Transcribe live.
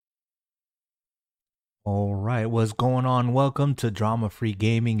All right, what's going on? Welcome to Drama Free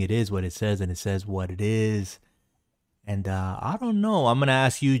Gaming. It is what it says, and it says what it is. And I don't know. I'm gonna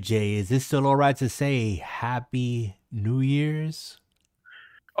ask you, Jay. Is it still all right to say Happy New Year's?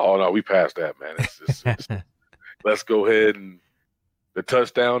 Oh no, we passed that, man. Let's go ahead and the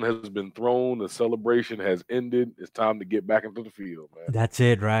touchdown has been thrown. The celebration has ended. It's time to get back into the field, man. That's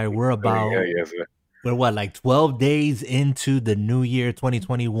it, right? Yeah, yes, sir. We're what, like 12 days into the new year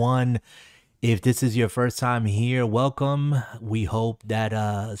 2021. If this is your first time here, welcome. We hope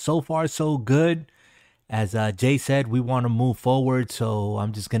that so far so good. As Jay said, we want to move forward, so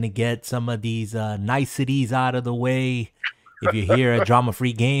I'm just gonna get some of these niceties out of the way. If you're here at Drama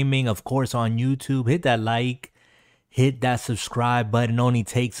Free Gaming, of course on YouTube, hit that like, hit that subscribe button. Only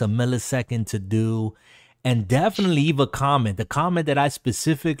takes a millisecond to do, and definitely leave a comment. The comment that I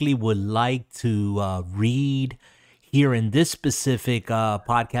specifically would like to read here in this specific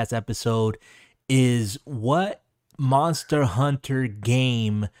podcast episode is what Monster Hunter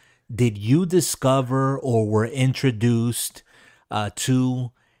game did you discover or were introduced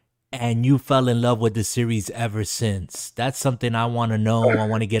to, and you fell in love with the series ever since? That's something I want to know. I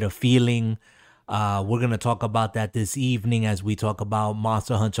want to get a feeling. We're going to talk about that this evening as we talk about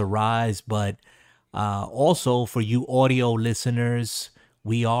Monster Hunter Rise. But also for you audio listeners,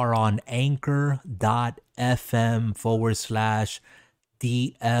 we are on anchor.fm/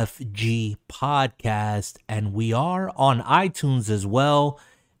 DFG podcast, and we are on iTunes as well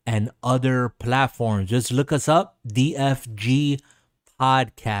and other platforms. Just look us up, DFG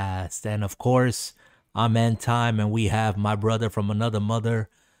podcast. And of course, I'm End Time, and we have my brother from another mother,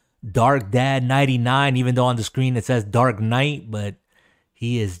 Dark Dad 99, even though on the screen it says Dark Knight, but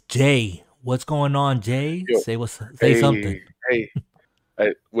he is Jay. What's going on, Jay? Yo, Say something. hey,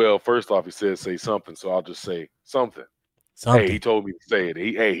 hey. Well, first off, he said say something, so I'll just say something. Hey, he Something. told me to say it.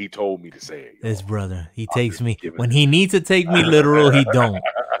 He told me to say it, This y'all. brother, he I'm takes just me giving when he needs to take me literal, he don't.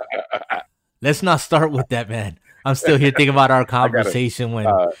 Let's not start with that, man. I'm still here thinking about our I gotta. conversation when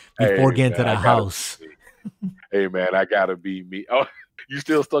Uh, before hey getting to man, the I gotta be house. me. Hey man, I gotta be me. Oh, you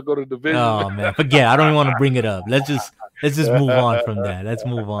still stuck on the division? Oh man, forget. I don't even want to bring it up. Let's just move on from that. Let's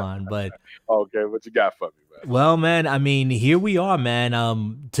move on. But Okay, what you got for me, man? well, man, I mean, here we are,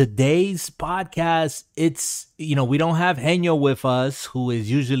 man. Today's podcast, it's we don't have Henyo with us, who is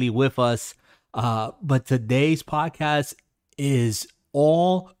usually with us. But today's podcast is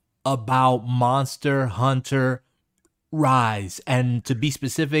all about Monster Hunter Rise. And to be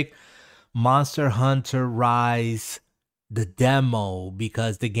specific, Monster Hunter Rise, the demo,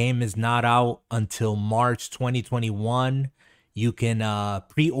 because the game is not out until March 2021. You can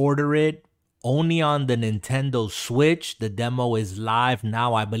pre-order it only on the Nintendo Switch. The demo is live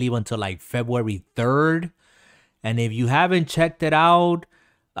now, I believe, until like February 3rd. And if you haven't checked it out,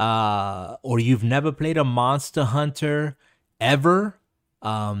 or you've never played a Monster Hunter ever,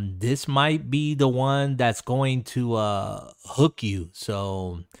 this might be the one that's going to hook you.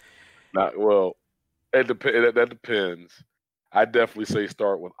 So Not well. That depends. I definitely say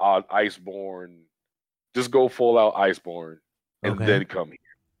start with Iceborne. Just go full out Iceborne, and okay. then come here.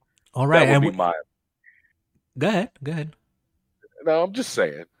 All right. That would be my. Go ahead. Go ahead. No, I'm just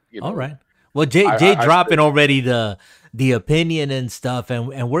saying. All right. Well, Jay I dropping still. already the opinion and stuff,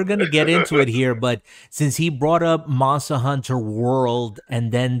 and we're gonna get into it here. But since he brought up Monster Hunter World,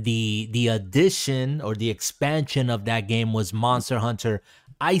 and then the addition or the expansion of that game was Monster Hunter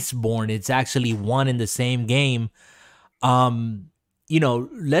Iceborne, it's actually one in the same game. Um,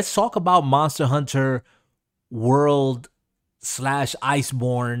 let's talk about Monster Hunter World /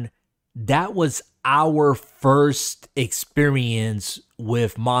 Iceborne. That was our first experience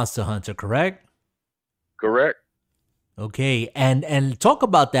with Monster Hunter, correct? Correct. Okay, and talk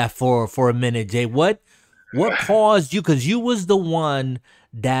about that for a minute, Jay. What caused you? Because you was the one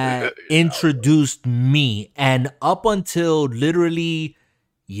that introduced me, and up until literally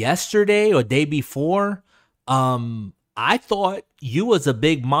yesterday or day before, I thought you was a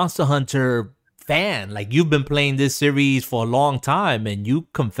big Monster Hunter fan. Like you've been playing this series for a long time, and you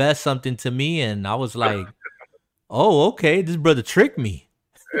confessed something to me, and I was like, "Oh, okay, this brother tricked me."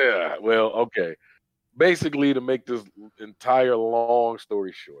 Yeah. Well, okay. Basically, to make this entire long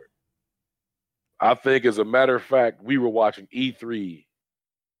story short, I think, as a matter of fact, we were watching E3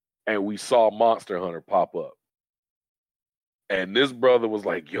 and we saw Monster Hunter pop up. And this brother was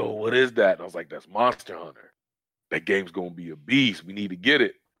like, yo, what is that? And I was like, that's Monster Hunter. That game's going to be a beast. We need to get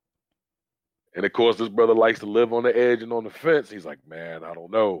it. And of course, this brother likes to live on the edge and on the fence. He's like, man, I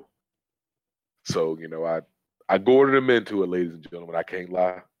don't know. So, I goaded him into it, ladies and gentlemen. I can't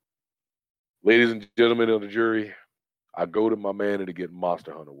lie. Ladies and gentlemen of the jury, I goaded my man into getting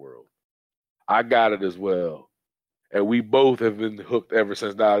Monster Hunter World. I got it as well. And we both have been hooked ever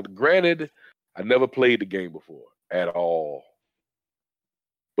since. Now, granted, I never played the game before at all.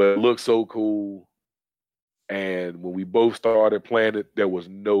 But it looked so cool. And when we both started playing it, there was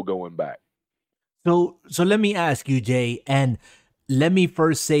no going back. So let me ask you, Jay, and let me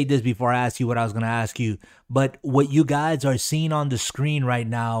first say this before I ask you what I was going to ask you. But what you guys are seeing on the screen right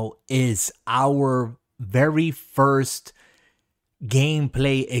now is our very first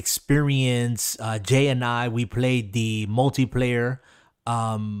gameplay experience. Jay and I, we played the multiplayer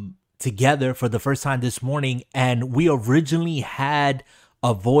together for the first time this morning, and we originally had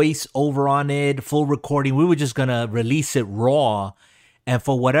a voice over on it, full recording. We were just gonna release it raw, and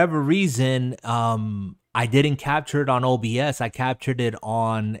for whatever reason, I didn't capture it on OBS. I captured it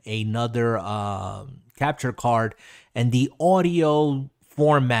on another capture card, and the audio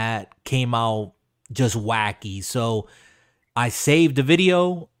format came out just wacky. So I saved the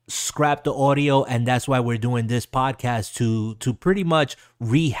video, scrapped the audio, and that's why we're doing this podcast to pretty much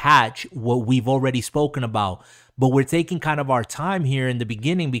rehatch what we've already spoken about. But we're taking kind of our time here in the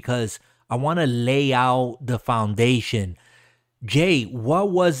beginning because I want to lay out the foundation. Jay,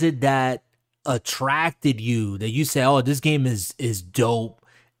 what was it that attracted you, that you said, oh, this game is dope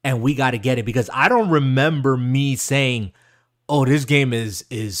and we got to get it? Because I don't remember me saying, oh, this game is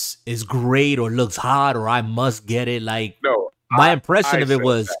great or looks hot or I must get it. Like, no, my impression of it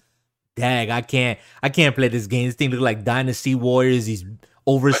was, dang, I can't play this game. This thing look like Dynasty Warriors, these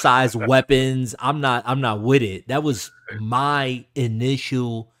oversized weapons. I'm not with it. That was my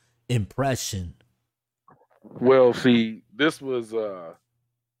initial impression. Well, see, this was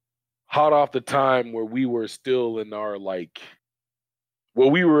hot off the time where we were still in our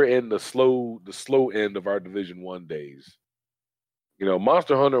we were in the slow end of our Division 1 days. You know,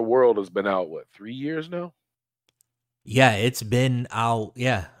 Monster Hunter World has been out, 3 years now? Yeah, it's been out.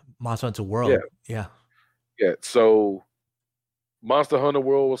 Yeah, Monster Hunter World. Yeah. So Monster Hunter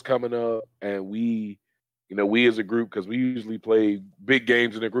World was coming up, and we as a group, because we usually play big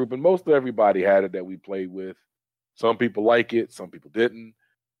games in a group, and most of everybody had it that we played with. Some people like it, some people didn't.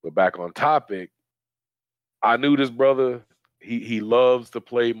 But back on topic, I knew this brother. He loves to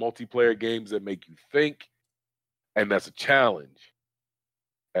play multiplayer games that make you think, and that's a challenge.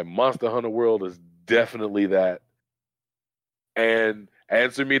 And Monster Hunter World is definitely that. And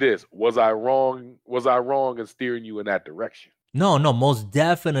answer me this: was I wrong? Was I wrong in steering you in that direction? No, most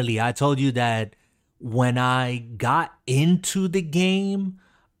definitely. I told you that when I got into the game,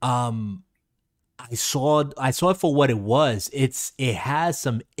 I saw it for what it was. It has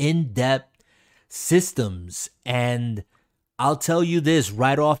some in-depth systems, and I'll tell you this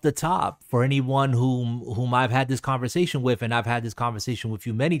right off the top, for anyone whom I've had this conversation with, and I've had this conversation with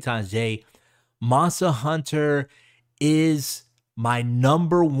you many times, Jay, Monster Hunter is my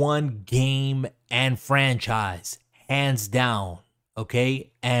number one game and franchise, hands down.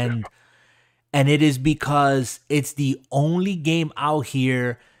 Okay. And it is because it's the only game out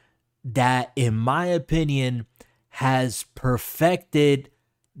here that, in my opinion, has perfected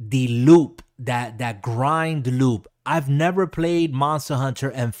the loop, that grind loop. I've never played Monster Hunter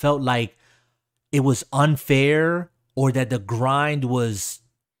and felt like it was unfair or that the grind was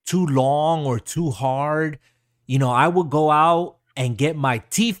too long or too hard. You know, I would go out and get my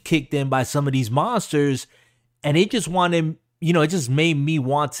teeth kicked in by some of these monsters, and it just made me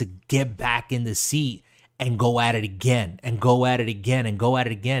want to get back in the seat and go at it again and go at it again and go at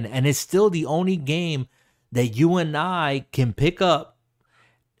it again. And it's still the only game that you and I can pick up,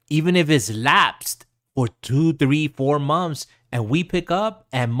 even if it's lapsed for 2, 3, 4 months, and we pick up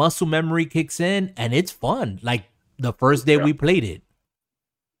and muscle memory kicks in and it's fun. Like the first day we played it.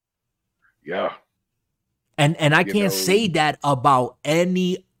 Yeah. And I can't say that about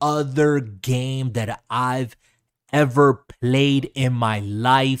any other game that I've ever played in my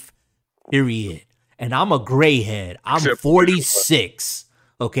life, period. And I'm a gray head. I'm 46.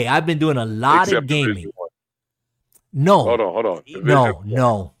 Okay, I've been doing a lot of gaming. No. Hold on.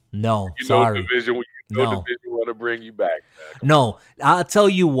 No. Sorry. Division 1 to bring you back. No, I'll tell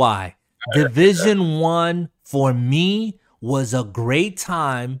you why. Division 1 for me was a great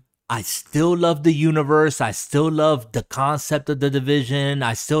time. I still love the universe. I still love the concept of the Division.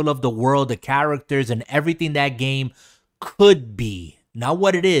 I still love the world, the characters, and everything that game could be. Not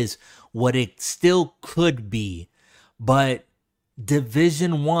what it is, what it still could be. But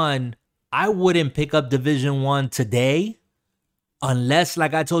Division 1, I wouldn't pick up Division 1 today unless,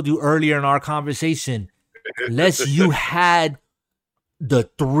 like I told you earlier in our conversation, unless you had the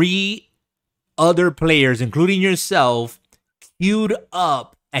 3 other players, including yourself, queued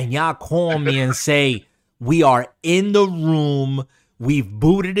up and y'all call me and say, we are in the room, We've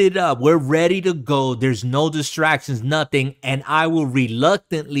booted it up. We're ready to go. There's no distractions, nothing. And I will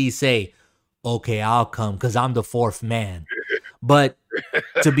reluctantly say, okay, I'll come because I'm the fourth man. But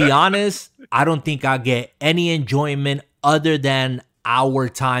to be honest, I don't think I'll get any enjoyment other than our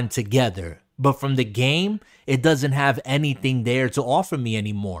time together. But from the game, it doesn't have anything there to offer me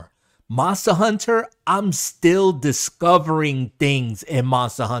anymore. Monster Hunter, I'm still discovering things in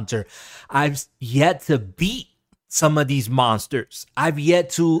Monster Hunter. I've yet to beat some of these monsters. I've yet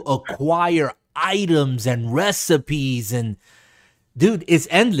to acquire items and recipes, and dude, it's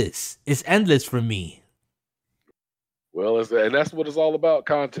endless. It's endless for me. Well, and that's what it's all about,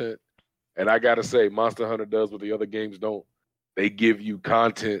 content. And I gotta say, Monster Hunter does what the other games don't. They give you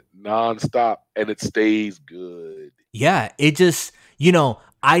content nonstop, and it stays good. Yeah, it just,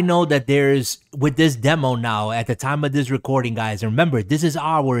 I know that there's, with this demo now, at the time of this recording, guys, and remember, this is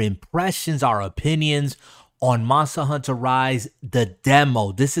our impressions, our opinions on Monster Hunter Rise, the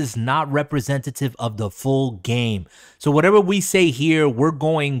demo. This is not representative of the full game. So whatever we say here, we're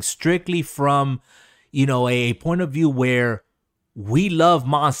going strictly from, a point of view where we love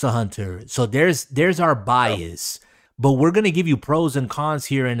Monster Hunter. So there's our bias. But we're going to give you pros and cons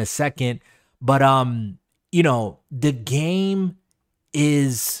here in a second. But the game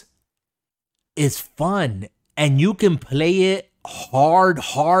is fun, and you can play it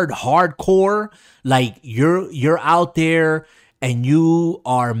hardcore. Like you're out there and you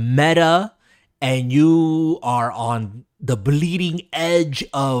are meta and you are on the bleeding edge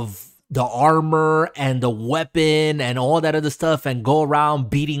of the armor and the weapon and all that other stuff, and go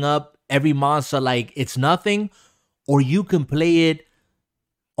around beating up every monster like it's nothing. Or you can play it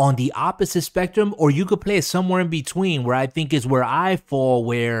on the opposite spectrum, or you could play it somewhere in between, where I think is where I fall,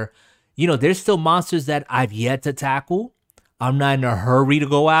 where, there's still monsters that I've yet to tackle. I'm not in a hurry to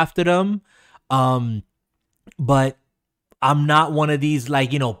go after them. But I'm not one of these,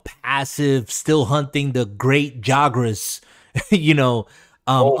 passive, still hunting the great Jagras,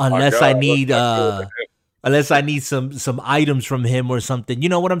 unless I need unless I need some items from him or something. You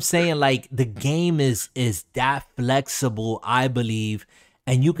know what I'm saying? Like, the game is that flexible, I believe,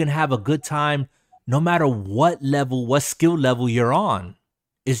 and you can have a good time no matter what skill level you're on.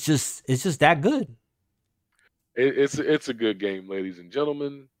 It's just that good. It's a good game, ladies and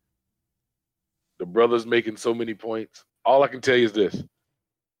gentlemen. The brother's making so many points. All I can tell you is this: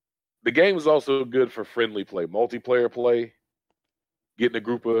 the game is also good for friendly play, multiplayer play. Getting a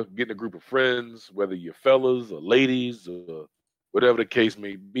group of friends, whether you're fellas or ladies or whatever the case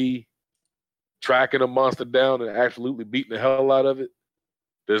may be, tracking a monster down and absolutely beating the hell out of it.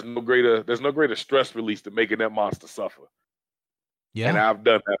 There's no greater stress release than making that monster suffer. Yeah. And I've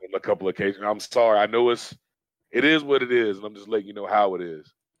done that on a couple of occasions. I'm sorry. I know it is what it is, and I'm just letting you know how it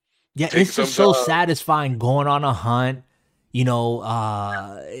is. Yeah, it's just so satisfying going on a hunt.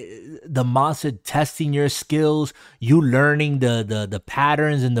 The monster testing your skills, you learning the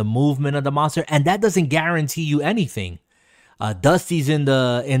patterns and the movement of the monster, and that doesn't guarantee you anything. Dusty's in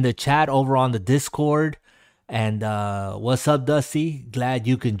the chat over on the Discord, and what's up, Dusty? Glad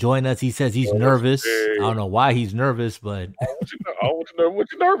you can join us. He says he's nervous. I don't know why he's nervous, but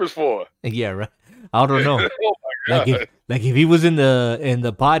what you nervous for? Yeah, right. I don't know. Oh my God. Like if he was in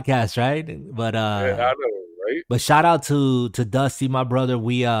the podcast, right? But yeah, I know. Right? But shout out to Dusty, my brother.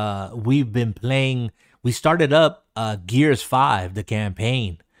 We've been playing. We started up Gears 5, the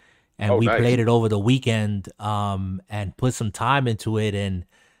campaign, and we played it over the weekend and put some time into it. And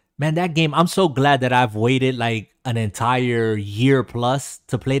man, that game, I'm so glad that I've waited like an entire year plus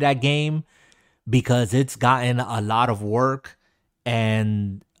to play that game, because it's gotten a lot of work,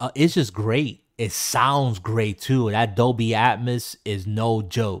 and it's just great. It sounds great too. That Dolby Atmos is no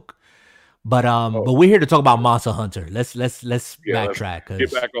joke. But we're here to talk about Monster Hunter. Let's backtrack. Let's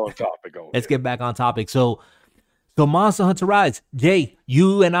get back on topic. Let's get back on topic. So Monster Hunter Rise. Jay,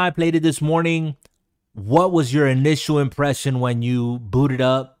 you and I played it this morning. What was your initial impression when you booted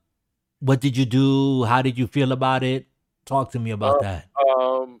up? What did you do? How did you feel about it? Talk to me about that.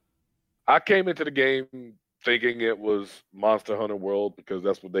 I came into the game thinking it was Monster Hunter World, because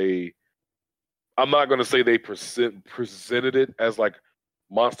that's what I'm not going to say they presented it as like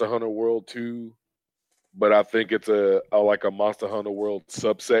Monster Hunter World 2, but I think it's a Monster Hunter World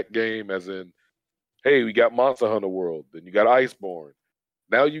subset game, as in, hey, we got Monster Hunter World, then you got Iceborne,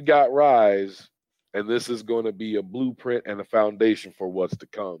 now you got Rise, and this is going to be a blueprint and a foundation for what's to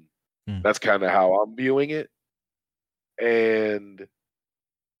come. That's kind of how I'm viewing it. And,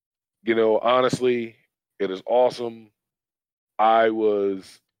 honestly, it is awesome. I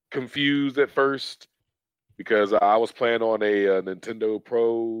was confused at first, because I was playing on a Nintendo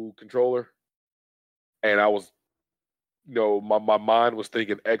Pro controller, and I was my mind was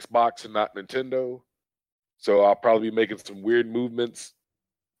thinking Xbox and not Nintendo. So I'll probably be making some weird movements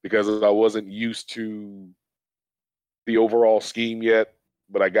because I wasn't used to the overall scheme yet,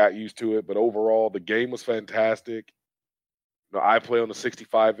 but I got used to it. But overall, the game was fantastic. I play on a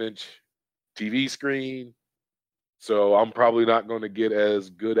 65-inch TV screen, so I'm probably not going to get as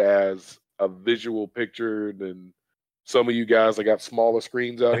good as a visual picture than some of you guys that got smaller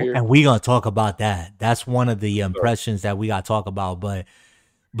screens out here. And we gonna talk about that. That's one of the impressions that we gotta talk about.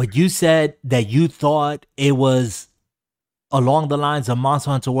 But you said that you thought it was along the lines of Monster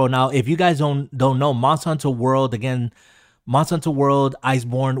Hunter World. Now, if you guys don't know, Monster Hunter World, again, Monster Hunter World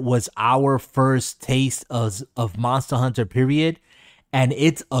Iceborne was our first taste of Monster Hunter, period. And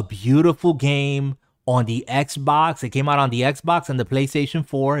it's a beautiful game on the Xbox. It came out on the Xbox and the PlayStation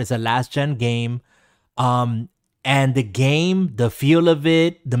 4. It's a last gen game. And the game, the feel of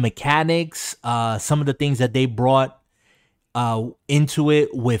it, the mechanics, some of the things that they brought into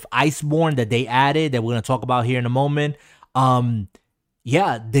it with Iceborne that they added that we're going to talk about here in a moment.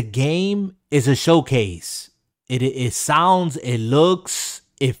 Yeah, the game is a showcase. It sounds, it looks,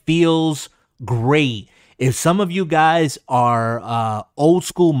 it feels great. If some of you guys are old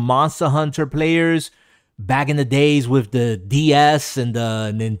school Monster Hunter players back in the days with the DS and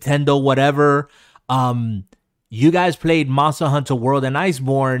the Nintendo whatever, you guys played Monster Hunter World and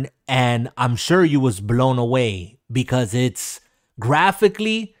Iceborne, and I'm sure you was blown away because it's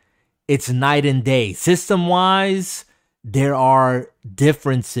graphically, it's night and day. System-wise, there are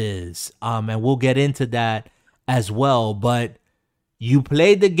differences, and we'll get into that as well. But you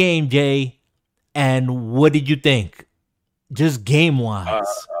played the game, Jay, and what did you think? Just game-wise.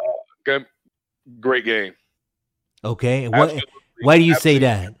 Great game. Okay, why do you say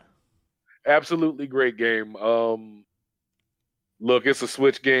that? Absolutely great game. Look, it's a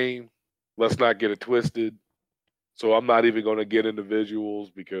Switch game. Let's not get it twisted. So I'm not even going to get into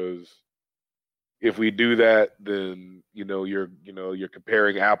visuals because if we do that, then you're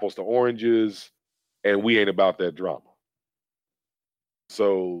comparing apples to oranges, and we ain't about that drama.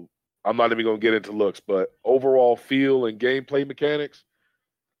 So I'm not even going to get into looks, but overall feel and gameplay mechanics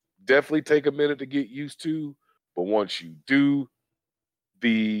definitely take a minute to get used to. But once you do,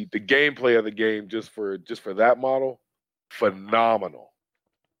 the gameplay of the game just for that model, phenomenal.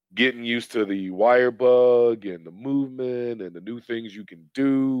 Getting used to the wire bug and the movement and the new things you can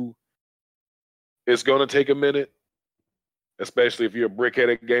do. It's going to take a minute, especially if you're a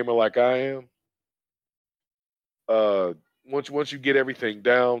brick-headed gamer like I am. Once you get everything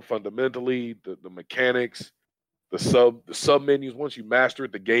down fundamentally, the mechanics, the sub menus, once you master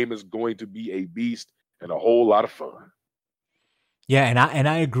it, the game is going to be a beast and a whole lot of fun. Yeah, and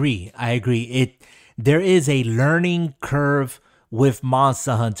I agree. There is a learning curve with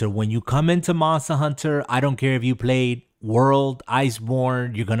Monster Hunter. When you come into Monster Hunter, I don't care if you played World,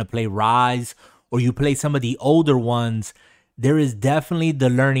 Iceborne, you're gonna play Rise, or you play some of the older ones. There is definitely the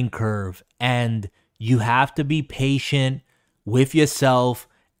learning curve, and you have to be patient with yourself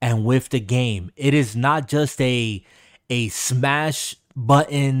and with the game. It is not just a smash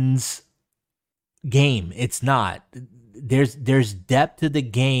buttons game. It's not. There's depth to the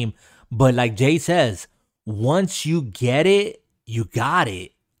game, but like Jay says, once you get it, you got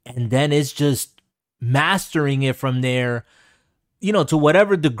it, and then it's just mastering it from there, to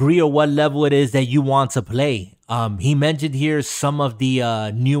whatever degree or what level it is that you want to play. He mentioned here some of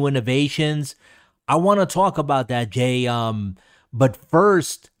the new innovations. I want to talk about that, Jay. But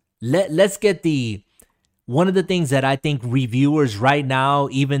first, let's get one of the things that I think reviewers right now,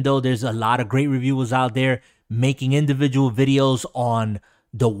 even though there's a lot of great reviewers out there making individual videos on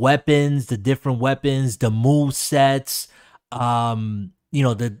the weapons, the different weapons, the move sets,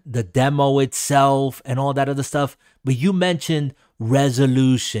 the demo itself and all that other stuff. But you mentioned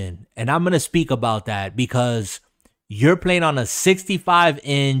resolution, and I'm going to speak about that because you're playing on a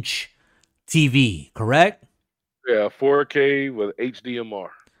 65-inch TV, correct? Yeah, 4K with HDMR.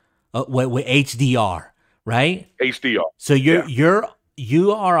 With HDR, right? HDR. So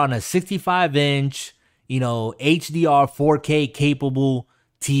you are on a 65-inch, HDR 4K capable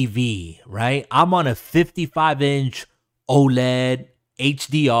TV, right? I'm on a 55-inch OLED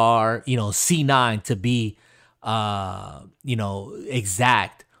HDR, C9 to be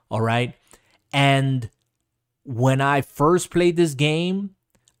exact, all right? And when I first played this game,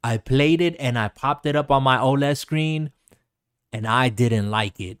 I played it and I popped it up on my OLED screen, and I didn't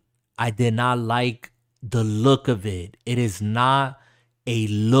like it. I did not like the look of it. It is not a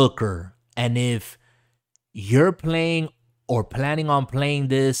looker. And if you're playing or planning on playing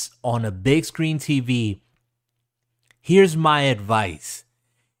this on a big screen TV, here's my advice.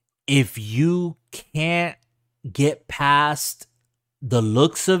 If you can't get past the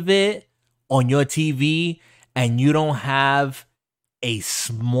looks of it on your TV and you don't have a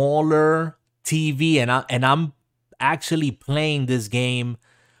smaller TV, and I'm actually playing this game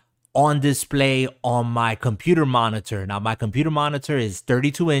on display on my computer monitor. Now my computer monitor is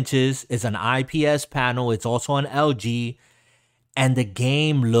 32 inches, it's an IPS panel, it's also an LG, and the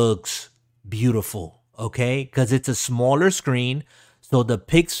game looks beautiful, okay? Because it's a smaller screen, so the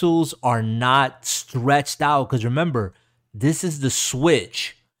pixels are not stretched out. Because remember, this is the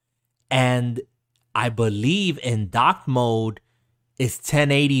Switch, and I believe in dock mode it's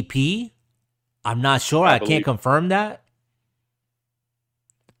 1080p. I'm not sure. I can't confirm that.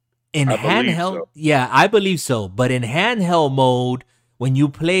 In handheld, so. Yeah, I believe so. But in handheld mode, when you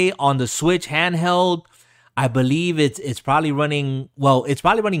play on the Switch handheld, I believe it's probably running, well, it's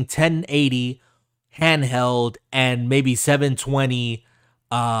probably running 1080 handheld and maybe 720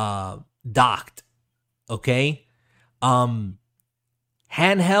 docked. Okay?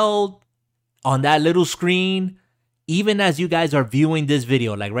 Handheld on that little screen, even as you guys are viewing this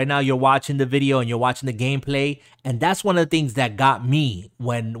video, like right now you're watching the video and you're watching the gameplay, and that's one of the things that got me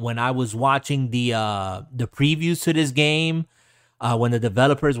when I was watching the previews to this game, when the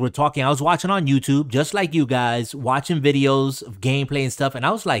developers were talking. I was watching on YouTube, just like you guys, watching videos of gameplay and stuff, and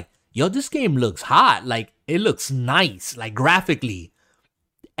I was like, yo, this game looks hot. Like, it looks nice, like graphically.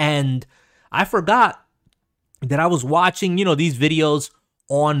 And I forgot that I was watching, these videos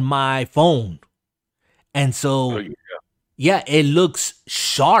on my phone. And so, yeah, it looks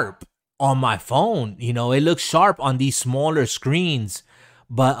sharp on my phone. It looks sharp on these smaller screens.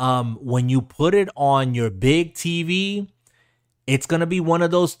 But when you put it on your big TV, it's going to be one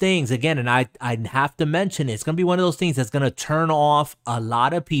of those things. Again, and I have to mention it, it's going to be one of those things that's going to turn off a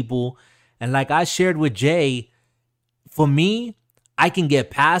lot of people. And like I shared with Jay, for me, I can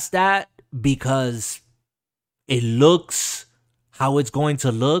get past that because it looks how it's going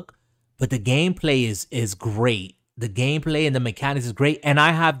to look. But the gameplay is great. The gameplay and the mechanics is great. And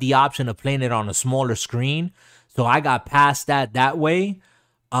I have the option of playing it on a smaller screen. So I got past that way.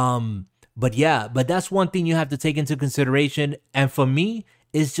 But yeah, but that's one thing you have to take into consideration. And for me,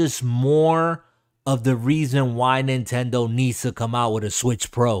 it's just more of the reason why Nintendo needs to come out with a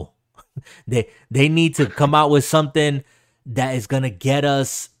Switch Pro. They need to come out with something that is going to get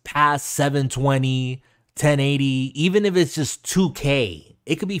us past 720, 1080, even if it's just 2K.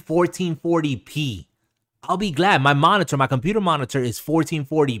 It could be 1440p. I'll be glad. My computer monitor is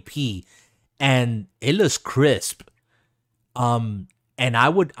 1440p, and it looks crisp. And I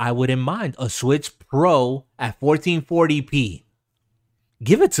wouldn't mind a Switch Pro at 1440p.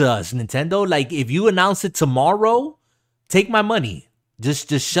 Give it to us, Nintendo. Like, if you announce it tomorrow, take my money. Just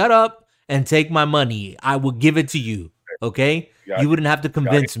shut up and take my money. I will give it to you. Okay? You wouldn't have to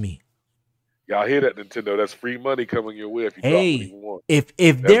convince me. Y'all hear that, Nintendo? That's free money coming your way if you drop what you want.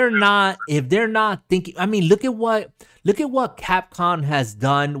 If they're not thinking, I mean, look at what Capcom has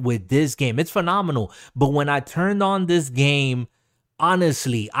done with this game. It's phenomenal. But when I turned on this game,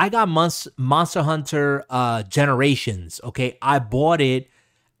 honestly, I got Monster Hunter Generations. Okay, I bought it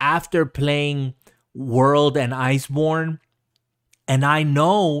after playing World and Iceborne, and I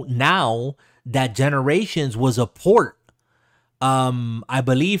know now that Generations was a port. I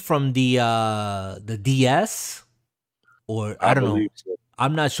believe from the DS, or I don't know. So.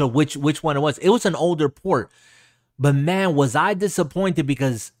 I'm not sure which one it was. It was an older port. But man, was I disappointed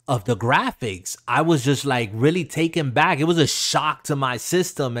because of the graphics. I was just like really taken back. It was a shock to my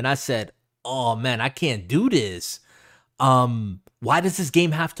system. And I said, oh man, I can't do this. Why does this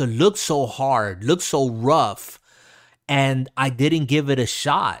game have to look so hard, look so rough? And I didn't give it a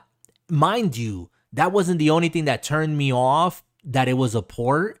shot. Mind you, that wasn't the only thing that turned me off, that it was a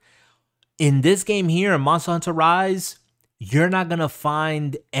port. In this game here, in Monster Hunter Rise, you're not going to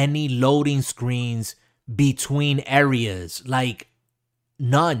find any loading screens between areas. Like,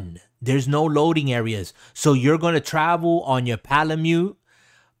 none. There's no loading areas. So you're going to travel on your Palamute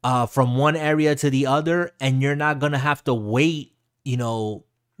from one area to the other, and you're not going to have to wait,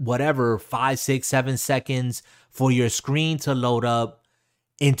 whatever, 5, 6, 7 seconds for your screen to load up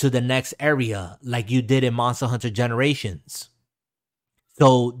into the next area like you did in Monster Hunter Generations.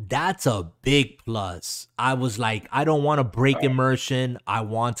 So that's a big plus. I was like, I don't want to break immersion. I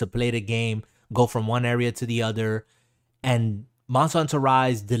want to play the game, go from one area to the other. And Monster Hunter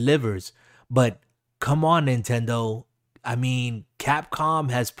Rise delivers. But come on, Nintendo. I mean,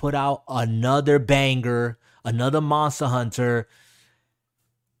 Capcom has put out another banger, another Monster Hunter.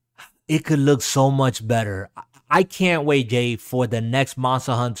 It could look so much better. I can't wait, Jay, for the next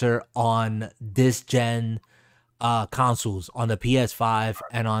Monster Hunter on this gen consoles, on the PS5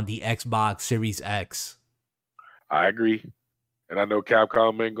 and on the Xbox Series X. I agree. And I know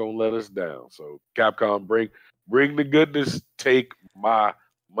Capcom ain't gonna let us down. So Capcom, bring the goodness, take my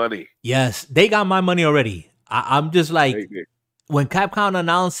money. Yes, they got my money already. I'm just like, They- when Capcom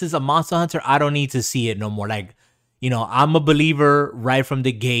announces a Monster Hunter, I don't need to see it no more. Like, I'm a believer right from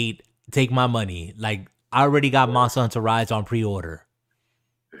the gate. Take my money. Like, I already got Monster Hunter Rise on pre-order.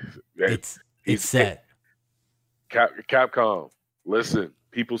 It's he's set. Capcom. Listen,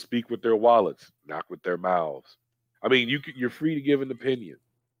 people speak with their wallets, not with their mouths. I mean, you're free to give an opinion.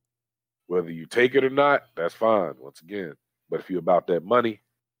 Whether you take it or not, that's fine. Once again, but if you're about that money,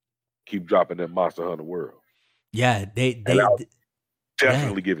 keep dropping that Monster Hunter World, Yeah, and I'll yeah,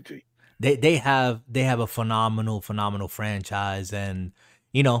 definitely give it to you. they have a phenomenal franchise, and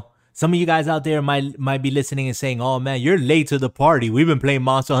some of you guys out there might be listening and saying, "Oh man, you're late to the party. We've been playing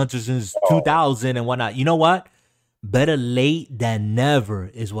Monster Hunter since Oh, 2000 and whatnot." You know what? Better late than never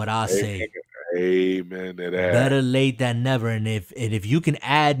is what I say. amen to that. Better late than never. And if you can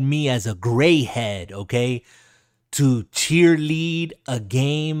add me as a gray head, okay, to cheerlead a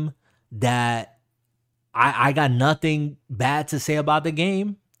game that I got nothing bad to say about the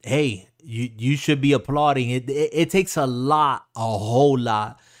game, hey, you should be applauding it. It takes a whole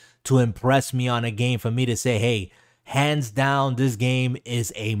lot to impress me on a game for me to say, hey, hands down, this game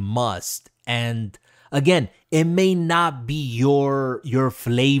is a must. And again, it may not be your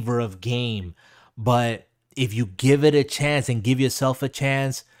flavor of game, but if you give it a chance and give yourself a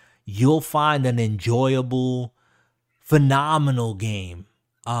chance, you'll find an enjoyable, phenomenal game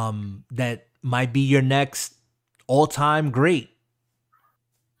that might be your next all-time great.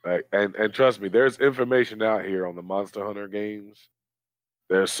 And trust me, there's information out here on the Monster Hunter games.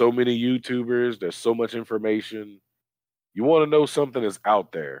 There's so many YouTubers. There's so much information. You want to know something that's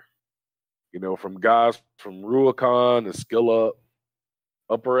out there. From guys from Ruicon and Skill Up,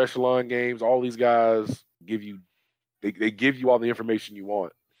 Upper Echelon Games, all these guys they give you all the information you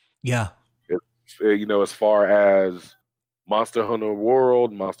want. Yeah. As far as Monster Hunter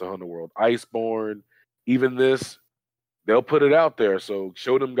World Iceborne, even this, they'll put it out there. So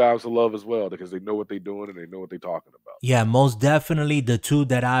show them guys the love as well, because they know what they're doing and they know what they're talking about. Yeah, most definitely the two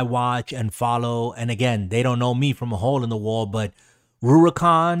that I watch and follow. And again, they don't know me from a hole in the wall, but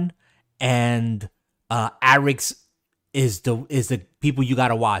Rurikon and Arix is the people you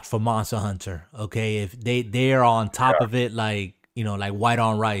gotta watch for Monster Hunter. Okay, if they're on top of it, like like white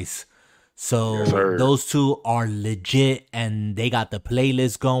on rice. So Yes, those two are legit, and they got the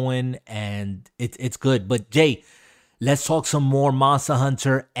playlist going, and it's good. But Jay, let's talk some more Monster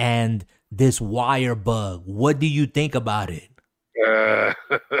Hunter and this wire bug. What do you think about it?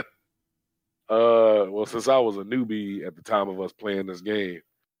 Well, since I was a newbie at the time of us playing this game,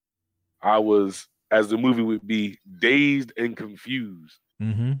 I was, as the movie would be, dazed and confused.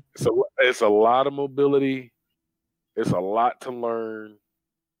 Mm-hmm. So it's a lot of mobility. It's a lot to learn,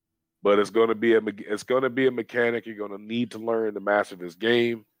 but it's going to be a mechanic you're going to need to learn to master this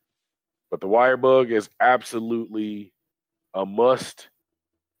game. But the wire bug is absolutely a must.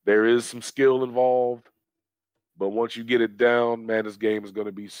 There is some skill involved, but once you get it down, man, this game is going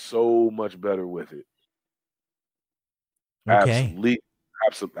to be so much better with it. Okay.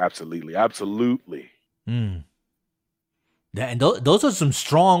 Absolutely. Mm. And those are some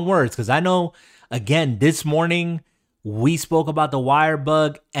strong words, because I know, again, this morning we spoke about the wire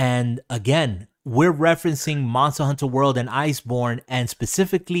bug, and again, we're referencing Monster Hunter World and Iceborne, and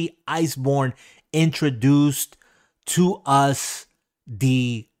specifically Iceborne introduced to us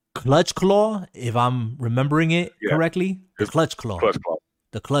the Clutch Claw, if I'm remembering it correctly. The Clutch Claw.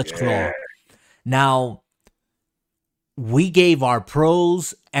 The Clutch Claw. Now, we gave our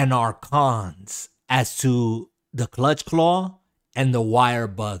pros and our cons as to the Clutch Claw and the wire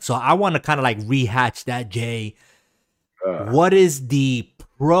bug. So I want to kind of like rehatch that, Jay. What is the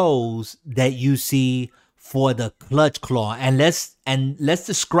pros that you see for the Clutch Claw? And let's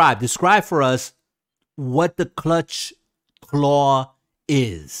describe for us what the Clutch Claw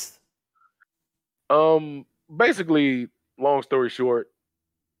is. Basically, long story short,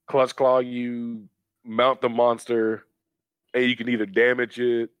 Clutch Claw, you mount the monster and you can either damage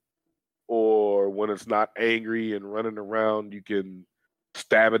it, or when it's not angry and running around, you can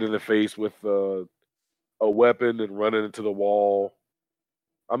stab it in the face with a weapon and run it into the wall.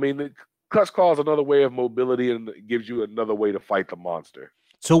 I mean, the Clutch Claw is another way of mobility, and it gives you another way to fight the monster.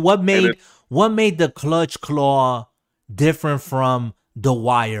 So what made the Clutch Claw different from the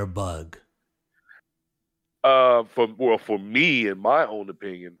wire bug? For me, in my own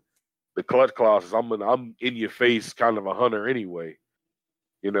opinion, the Clutch Claw is I'm in your face kind of a hunter anyway.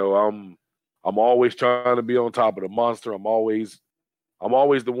 I'm always trying to be on top of the monster. I'm always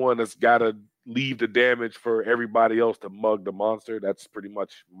the one that's gotta leave the damage for everybody else to mug the monster. That's pretty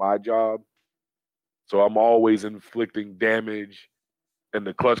much my job. So I'm always inflicting damage, and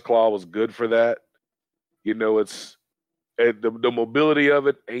the Clutch Claw was good for that. You know, the mobility of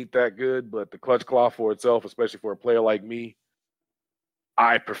it ain't that good, but the Clutch Claw for itself, especially for a player like me,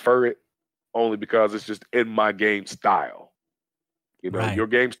 I prefer it only because it's just in my game style. You know, Right. your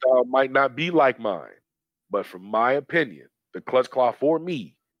game style might not be like mine, but from my opinion, the Clutch Claw for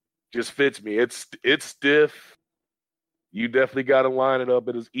me just fits me. It's stiff. You definitely got to line it up.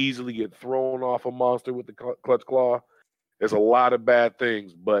 It is easily get thrown off a monster with the Clutch Claw. There's a lot of bad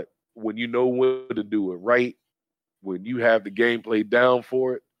things, but when you know when to do it right, when you have the gameplay down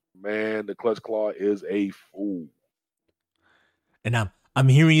for it, man, the Clutch Claw is a fool. And I'm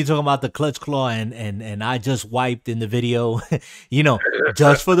hearing you talking about the Clutch Claw, and I just wiped in the video. You know,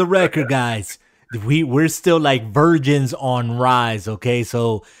 just for the record, guys, we're still like virgins on Rise, okay?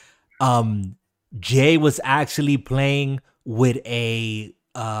 So Jay was actually playing with a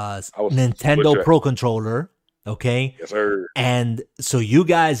Nintendo Pro Controller, okay? Yes, sir. And so you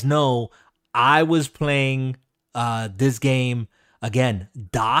guys know I was playing this game again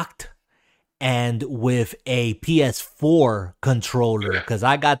docked and with a PS4 controller because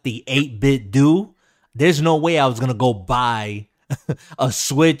I got the 8-bit do. There's no way I was gonna go buy a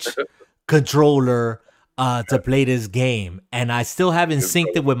Switch controller to play this game, and I still haven't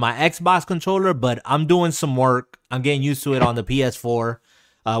synced it with my Xbox controller, but I'm doing some work. I'm getting used to it on the PS4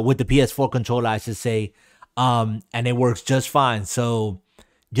 with the PS4 controller, I should say, and it works just fine. So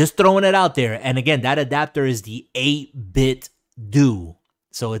just throwing it out there. And again, that adapter is the 8-bit do.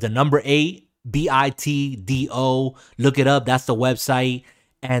 So it's a number 8, BITDO. Look it up. That's the website.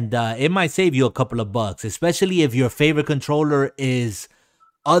 And it might save you a couple of bucks, especially if your favorite controller is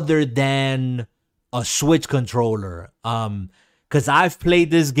other than a Switch controller. Because I've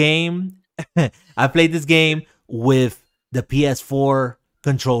played this game. I played this game with the PS4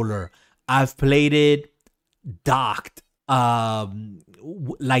 controller. I've played it docked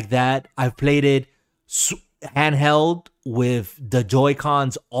like that. I've played it handheld with the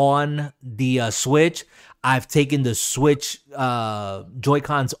Joy-Cons on the Switch. I've taken the Switch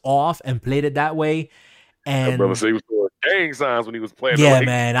Joy-Cons off and played it that way. And brother said he was doing gang signs when he was playing. Yeah,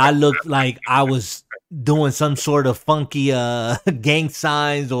 man, I looked like I was doing some sort of funky gang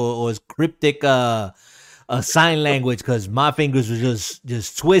signs or cryptic sign language because my fingers were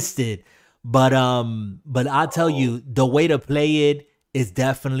just twisted. But I'll tell you, the way to play it is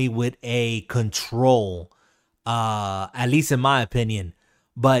definitely with a control, at least in my opinion.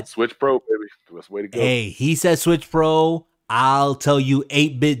 But Switch Pro, baby, that's the way to go. Hey, he said Switch Pro. I'll tell you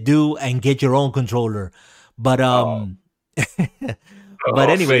 8-bit do and get your own controller. But but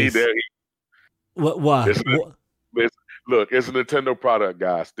anyways, what? Look, it's a Nintendo product,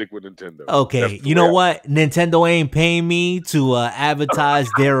 guys. Stick with Nintendo. Okay, you know what? Nintendo ain't paying me to advertise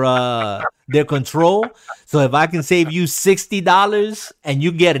their control. So if I can save you $60 and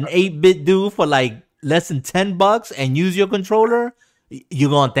you get an 8-bit do for like less than $10 and use your controller, you're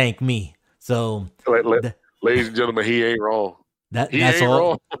gonna thank me. So, ladies and gentlemen, he ain't wrong. That's all.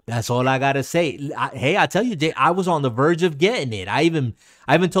 Wrong. That's all I gotta say. I tell you, Jay, I was on the verge of getting it. I even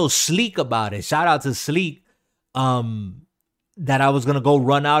told Sleek about it. Shout out to Sleek. That I was gonna go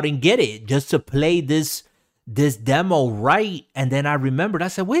run out and get it just to play this demo right. And then I remembered. I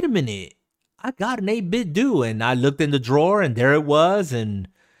said, wait a minute, I got an 8-bit do, and I looked in the drawer, and there it was, and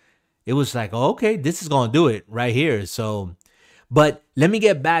it was like, oh, okay, this is gonna do it right here. So, but let me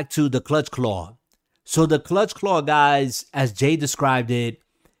get back to the Clutch Claw. So the Clutch Claw, guys, as Jay described it,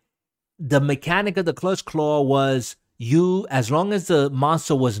 the mechanic of the Clutch Claw was as long as the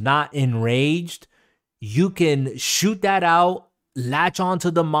monster was not enraged, you can shoot that out, latch onto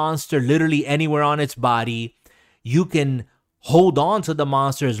the monster literally anywhere on its body. You can hold on to the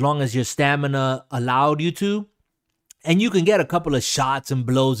monster as long as your stamina allowed you to. And you can get a couple of shots and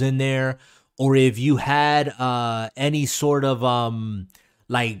blows in there. Or if you had any sort of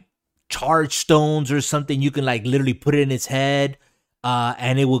like charge stones or something, you can like literally put it in its head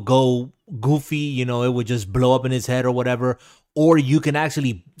and it would go goofy, you know, it would just blow up in his head or whatever. Or you can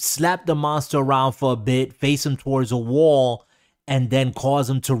actually slap the monster around for a bit, face him towards a wall, and then cause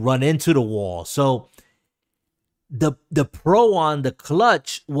him to run into the wall. So the pro on the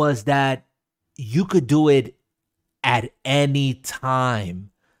Clutch was that you could do it at any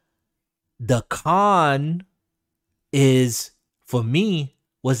time. The con is, for me,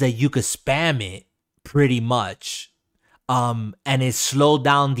 was that you could spam it pretty much. And it slowed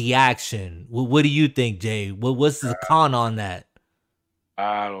down the action. What do you think, Jay? What's the con on that?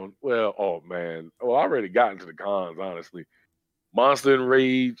 Oh man. Well, I already got into the cons, honestly. Monster and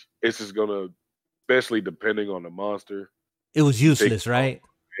Rage, it's just gonna, especially depending on the monster. It was useless, right?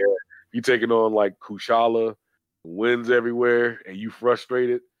 Yeah, you taking on like Kushala, winds everywhere, and you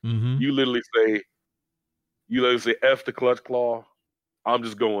frustrated. Mm-hmm. You literally say, F the Clutch Claw. I'm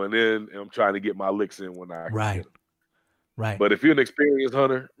just going in and I'm trying to get my licks in when I can Right. get them. Right. But if you're an experienced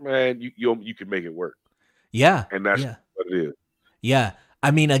hunter, man, you can make it work. Yeah. And that's what it is. Yeah.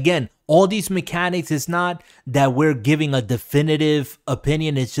 I mean, again, all these mechanics, it's not that we're giving a definitive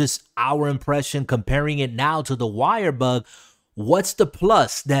opinion. It's just our impression comparing it now to the wire bug. What's the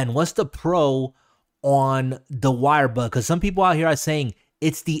plus then? What's the pro on the wire bug? Because some people out here are saying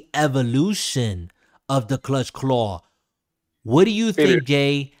it's the evolution of the Clutch Claw. What do you think,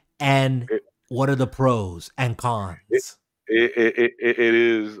 Jay? And what are the pros and cons? It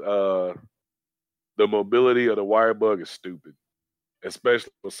is the mobility of the wire bug is stupid,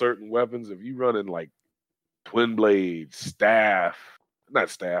 especially for certain weapons. If you run in like twin blade, not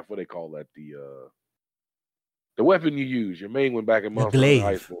staff, what they call that? The weapon you use, your main one back in Monster Hunter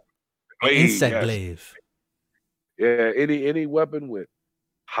High School. Insect glaive. Yeah, any weapon with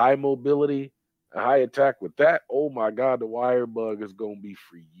high mobility, a high attack with that, oh my God, the wire bug is going to be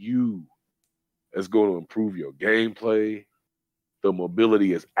for you. It's going to improve your gameplay. The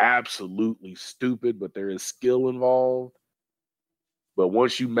mobility is absolutely stupid, but there is skill involved. But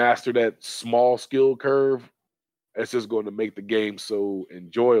once you master that small skill curve, it's just going to make the game so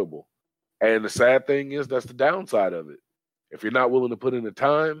enjoyable. And the sad thing is, that's the downside of it. If you're not willing to put in the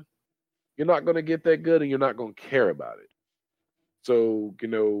time, you're not going to get that good and you're not going to care about it. So,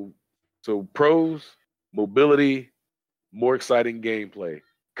 so pros, mobility, more exciting gameplay.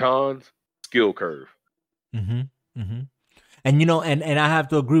 Cons, skill curve. Mm-hmm. Mm-hmm. And, and I have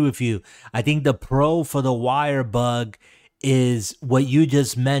to agree with you. I think the pro for the wire bug is what you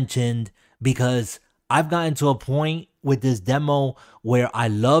just mentioned, because I've gotten to a point with this demo where I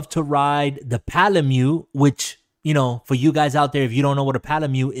love to ride the Palamute, which, for you guys out there, if you don't know what a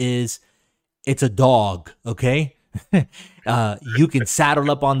Palamute is, it's a dog, okay? You can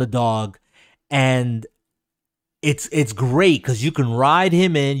saddle up on the dog, and it's great because you can ride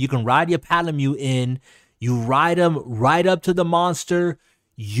him in, you can ride your Palamute in, you ride him right up to the monster,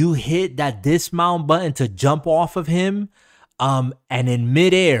 you hit that dismount button to jump off of him, and in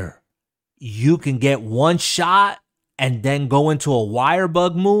midair, you can get one shot and then go into a wire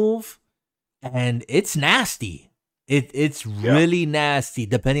bug move, and it's nasty. It's really nasty,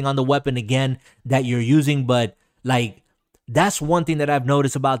 depending on the weapon, again, that you're using. But, like, that's one thing that I've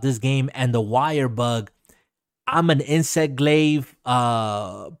noticed about this game and the wire bug. I'm an insect glaive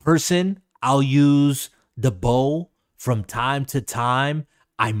person. I'll use the bow from time to time.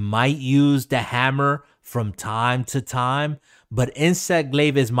 I might use the hammer from time to time. But insect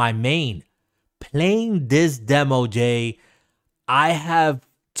glaive is my main. Playing this demo, Jay, I have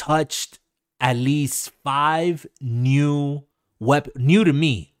touched at least 5 new to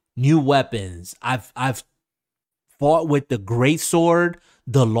me weapons. I've fought with the great sword,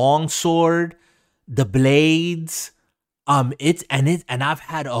 the long sword, the blades. And I've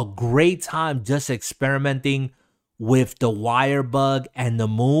had a great time just experimenting with the wire bug and the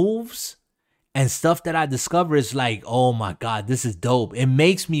moves and stuff that I discover is like, oh my God, this is dope. It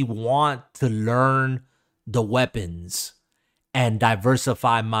makes me want to learn the weapons and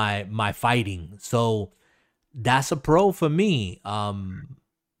diversify my fighting. So that's a pro for me.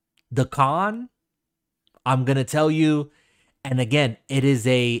 The con, I'm gonna tell you, and again, it is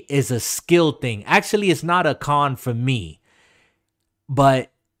a skill thing. Actually, it's not a con for me,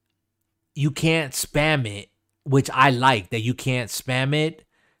 but you can't spam it, which I like that you can't spam it,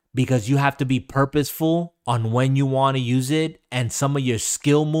 because you have to be purposeful on when you want to use it, and some of your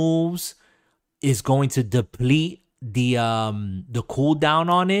skill moves is going to deplete the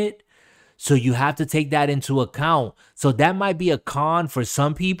cooldown on it. So you have to take that into account. So that might be a con for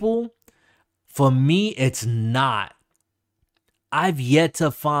some people. For me, it's not. I've yet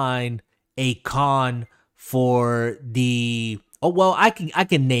to find a con for the... Oh, well, I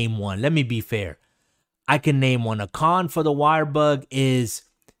can name one. Let me be fair. I can name one. A con for the wire bug is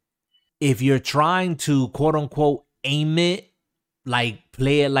if you're trying to, quote unquote, aim it, like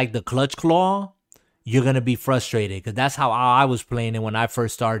play it like the Clutch Claw, you're going to be frustrated, because that's how I was playing it when I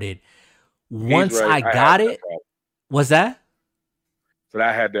first started. Once I got it, what's that? So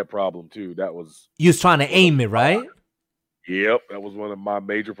I had that problem too. That was... You was trying to aim it, right? Yep, that was one of my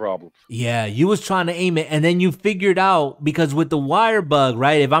major problems. Yeah, you was trying to aim it, and then you figured out, because with the wire bug,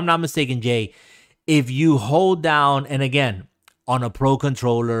 right, if I'm not mistaken, Jay, if you hold down, and again, on a pro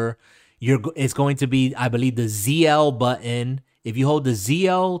controller, it's going to be, I believe, the ZL button. If you hold the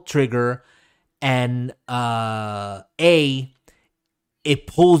ZL trigger and A, it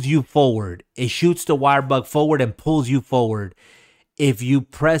pulls you forward. It shoots the wire bug forward and pulls you forward. If you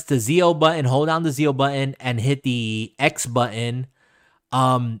press the ZO button, hold down the ZO button and hit the X button,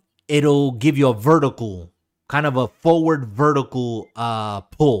 it'll give you a vertical, kind of a forward vertical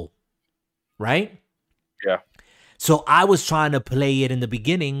pull, right? Yeah. So I was trying to play it in the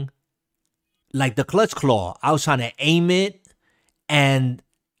beginning like the clutch claw. I was trying to aim it and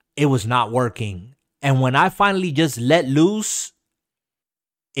it was not working. And when I finally just let loose,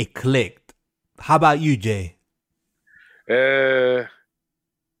 it clicked. How about you, Jay?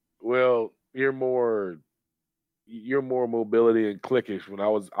 Well, you're more mobility and clickish. When I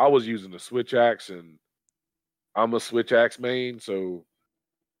was using the switch axe, and I'm a switch axe main, so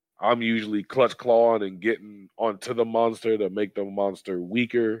I'm usually clutch clawing and getting onto the monster to make the monster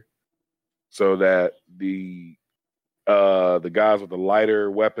weaker, so that the guys with the lighter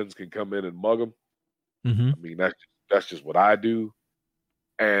weapons can come in and mug them. Mm-hmm. I mean, that's just what I do.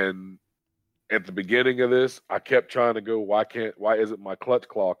 And at the beginning of this, I kept trying to go, why isn't my clutch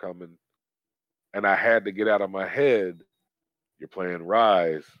claw coming? And I had to get out of my head, you're playing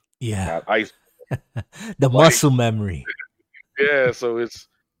Rise. Yeah. Not Ice. The muscle memory. Yeah, so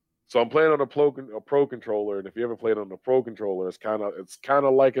I'm playing on a pro controller, and if you ever played on the pro controller, it's kind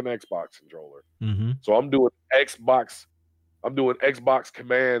of like an Xbox controller. Mm-hmm. So I'm doing Xbox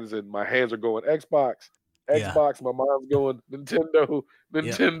commands, and my hands are going Xbox, Yeah. my mind's going Nintendo.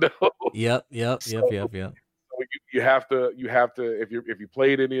 Yep. So you have to if you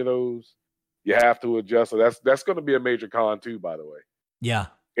played any of those, you have to adjust. So that's going to be a major con too, by the way. Yeah.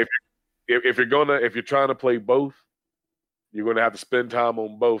 If you're trying to play both, you're going to have to spend time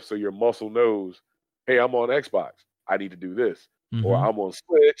on both, so your muscle knows, hey, I'm on Xbox, I need to do this, Mm-hmm. or I'm on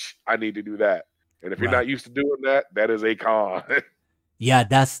Switch, I need to do that. And if you're not used to doing that, that is a con. Yeah,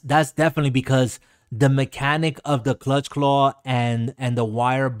 that's definitely because the mechanic of the clutch claw and the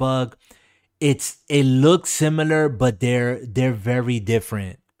wire bug, it looks similar, but they're very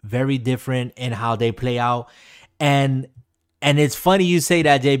different in how they play out. And it's funny you say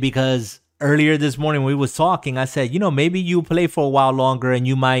that, Jay, because earlier this morning we was talking, I said, maybe you play for a while longer and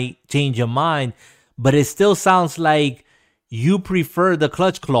you might change your mind, but it still sounds like you prefer the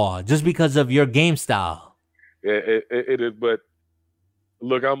clutch claw just because of your game style. It is, but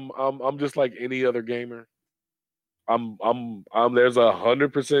look, I'm just like any other gamer. I'm there's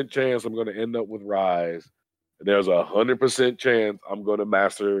 100% chance I'm going to end up with Rise. There's 100% chance I'm going to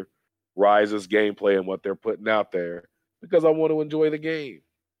master Rise's gameplay and what they're putting out there, because I want to enjoy the game.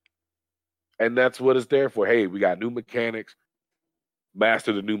 And that's what it's there for. Hey, we got new mechanics.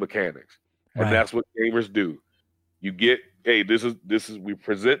 Master the new mechanics. And that's what gamers do. You get, hey, this is we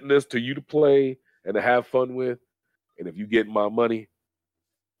presenting this to you to play and to have fun with. And if you get my money,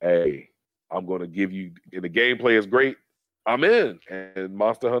 hey, I'm going to give you, and the gameplay is great, I'm in. And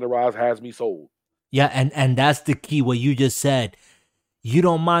Monster Hunter Rise has me sold. Yeah, and that's the key, what you just said. You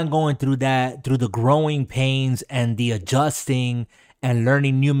don't mind going through the growing pains and the adjusting and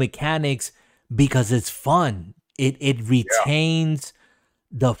learning new mechanics because it's fun. It retains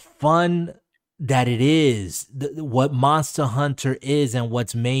the fun that it is, what Monster Hunter is, and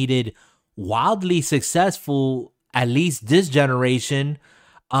what's made it wildly successful, at least this generation,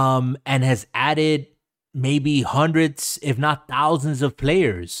 and has added maybe hundreds, if not thousands of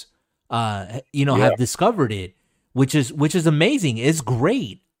players, have discovered it, which is amazing. It's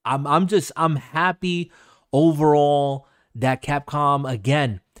great. I'm happy overall that Capcom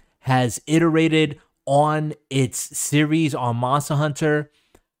again has iterated on its series on Monster Hunter.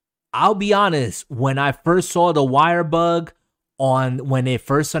 I'll be honest, when I first saw the wire bug when they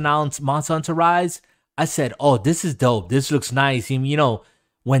first announced Monster Hunter Rise, I said, oh, this is dope. This looks nice.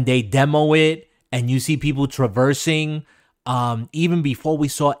 When they demo it and you see people traversing, even before we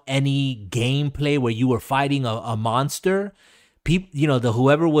saw any gameplay where you were fighting a monster,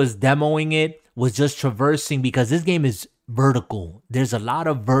 whoever was demoing it was just traversing, because this game is vertical. There's a lot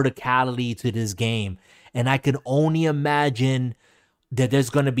of verticality to this game. And I can only imagine that there's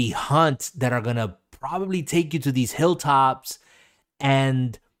going to be hunts that are going to probably take you to these hilltops.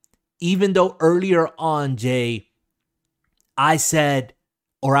 And even though earlier on, Jay, I said,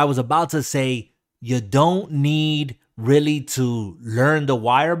 or I was about to say, you don't need really to learn the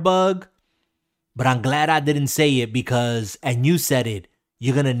wire bug, but I'm glad I didn't say it, because, and you said it,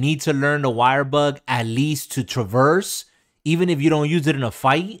 you're going to need to learn the wire bug at least to traverse, even if you don't use it in a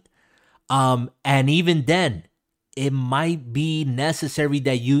fight. And even then, it might be necessary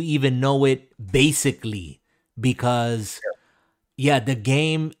that you even know it basically, because the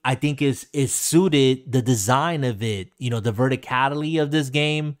game, I think, is suited, the design of it, the verticality of this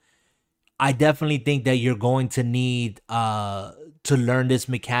game. I definitely think that you're going to need to learn this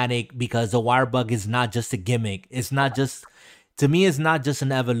mechanic, because the wire bug is not just a gimmick. It's not just, to me, it's not just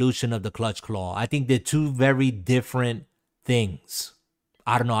an evolution of the clutch claw. I think they're two very different things.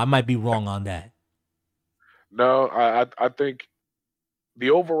 I don't know. I might be wrong on that. No, I think the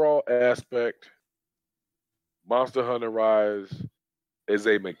overall aspect, Monster Hunter Rise is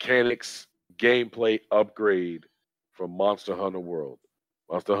a mechanics gameplay upgrade from Monster Hunter World.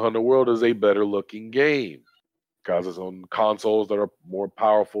 Monster Hunter World is a better looking game because it's on consoles that are more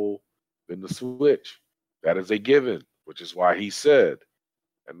powerful than the Switch. That is a given, which is why he said,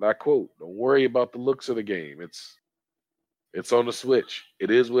 and I quote, "Don't worry about the looks of the game. It's on the Switch. It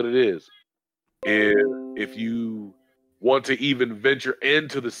is what it is." And if you want to even venture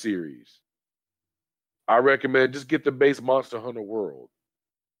into the series, I recommend just get the base Monster Hunter World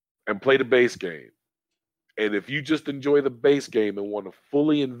and play the base game. And if you just enjoy the base game and want to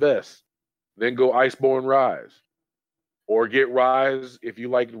fully invest, then go Iceborne Rise. Or get Rise, if you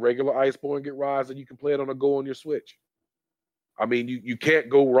like regular Iceborne, get Rise, and you can play it on a go on your Switch. I mean, you can't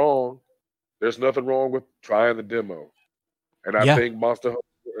go wrong. There's nothing wrong with trying the demo. And I Yeah. think Monster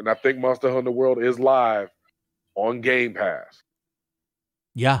Hunter World is live on Game Pass.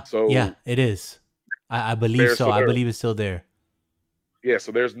 Yeah. So yeah, it is. I believe there's so. so I there, believe it's still there. yeah,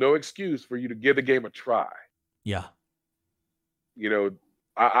 so there's no excuse for you to give the game a try. Yeah. You know,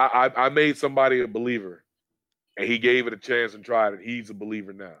 I made somebody a believer, and he gave it a chance and tried it. He's a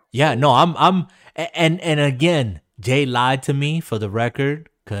believer now. Yeah, So, no, and again, Jay lied to me, for the record,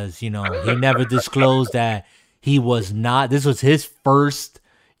 because he never disclosed that he was not. This was his first,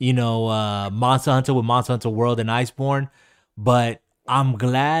 Monster Hunter with Monster Hunter World and Iceborne. But I'm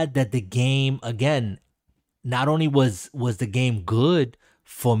glad that the game, again, not only was the game good,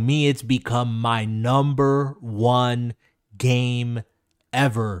 for me, it's become my number one game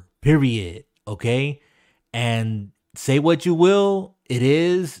ever. Period. Okay, and say what you will, it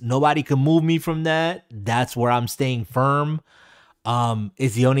is. Nobody can move me from that. That's where I'm staying firm.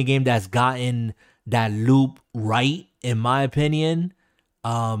 It's the only game that's gotten that loop right, in my opinion.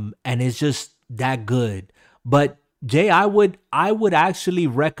 And it's just that good. But Jay, I would actually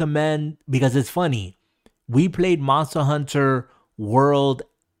recommend, because it's funny. We played Monster Hunter World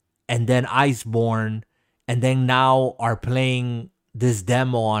and then Iceborne, and then now are playing this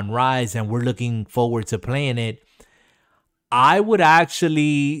demo on Rise, and we're looking forward to playing it. I would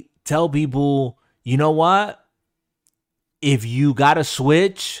actually tell people, you know what? If you got a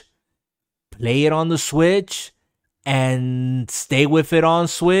Switch, play it on the Switch and stay with it on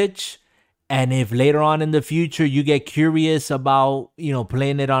Switch. And if later on in the future you get curious about,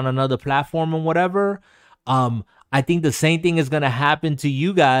 playing it on another platform and whatever, I think the same thing is going to happen to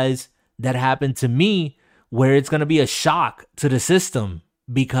you guys that happened to me, where it's going to be a shock to the system,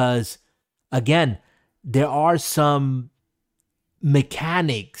 because, again, there are some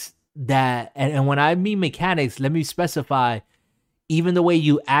mechanics that, and when I mean mechanics, let me specify, even the way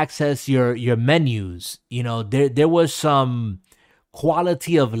you access your menus, there was some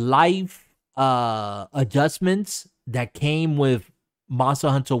quality of life adjustments that came with Monster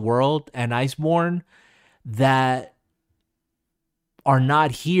Hunter World and Iceborne that are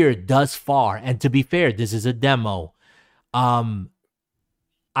not here thus far. And to be fair, this is a demo.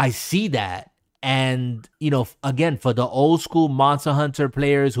 I see that. And, again, for the old school Monster Hunter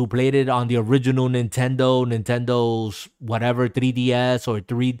players who played it on the original Nintendo's whatever, 3DS or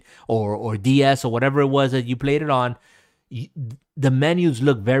 3 or DS or whatever it was that you played it on, the menus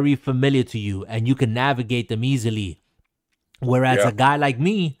look very familiar to you and you can navigate them easily. Whereas a guy like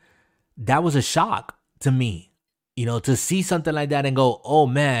me, that was a shock to me, to see something like that and go, oh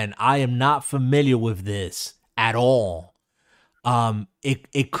man, I am not familiar with this at all.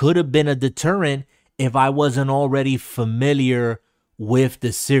 It could have been a deterrent if I wasn't already familiar with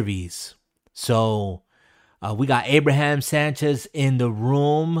the series. So we got Abraham Sanchez in the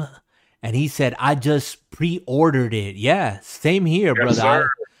room, and he said, I just pre-ordered it. Yeah, same here, brother.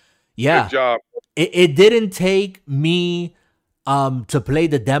 Good job. It didn't take me to play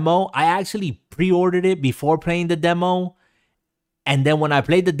the demo. I actually pre-ordered it before playing the demo. And then when I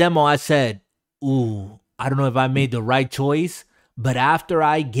played the demo, I said, ooh, I don't know if I made the right choice. But after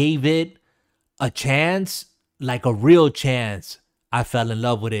I gave it a chance, like a real chance, I fell in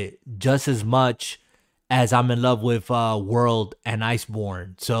love with it just as much as I'm in love with World and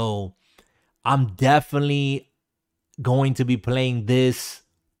Iceborne. So I'm definitely going to be playing this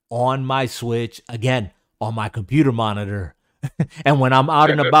on my Switch, again, on my computer monitor. And when I'm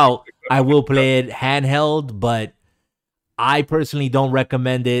out and about, I will play it handheld, but I personally don't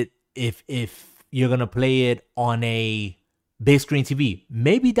recommend it if you're going to play it on a big screen TV.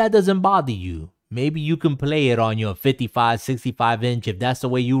 Maybe that doesn't bother you. Maybe you can play it on your 55, 65 inch. If that's the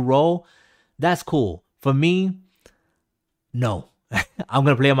way you roll, that's cool. For me, no. I'm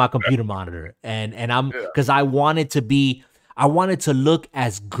going to play on my computer monitor. And because I want it to look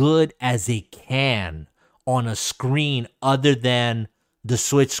as good as it can on a screen other than the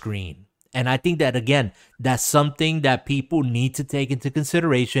Switch screen. And I think that, again, that's something that people need to take into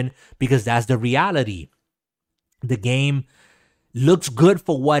consideration because that's the reality. The game looks good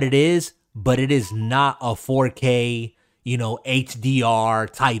for what it is, but it is not a 4K, HDR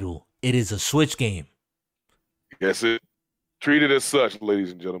title. It is a Switch game. Yes, treat it as such,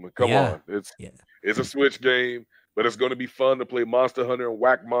 ladies and gentlemen. Come on. It's a Switch game, but it's going to be fun to play Monster Hunter and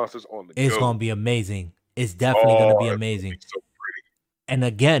whack monsters on the go. It's going to be amazing. It's definitely going to be amazing. So pretty. And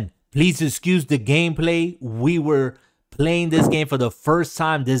again, please excuse the gameplay. We were playing this game for the first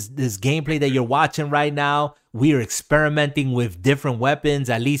time. This gameplay that you're watching right now, we are experimenting with different weapons.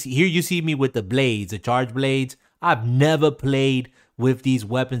 At least here you see me with the blades, the charge blades. I've never played with these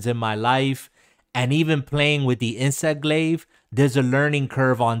weapons in my life. And even playing with the insect glaive, there's a learning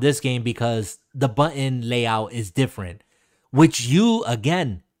curve on this game because the button layout is different. Which you,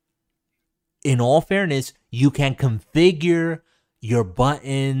 again, in all fairness, you can configure your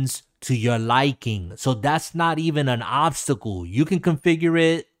buttons to your liking. So that's not even an obstacle. You can configure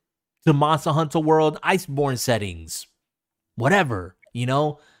it to Monster Hunter World Iceborne settings. Whatever,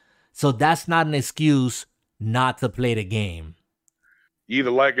 So that's not an excuse not to play the game. You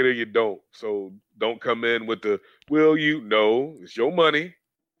either like it or you don't. So don't come in with the, it's your money.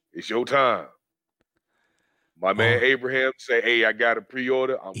 It's your time. My man Abraham say, hey, I got a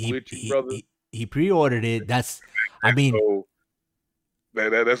pre-order. I'm with you, brother. He pre-ordered it. So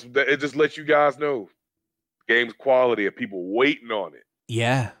it just lets you guys know game's quality and people waiting on it.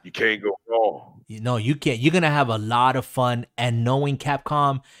 Yeah. You can't go wrong. You can't. You're going to have a lot of fun, and knowing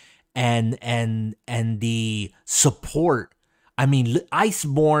Capcom and the support. I mean,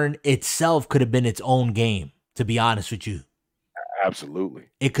 Iceborne itself could have been its own game, to be honest with you. Absolutely.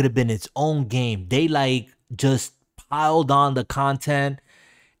 It could have been its own game. They just piled on the content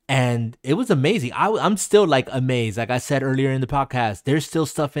and it was amazing. I'm still amazed. Like I said earlier in the podcast, there's still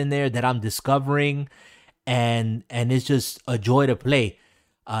stuff in there that I'm discovering and it's just a joy to play.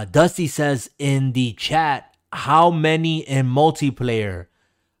 Dusty says in the chat, how many in multiplayer?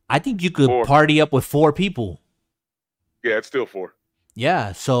 I think you could party up with 4 people. Yeah, it's still 4.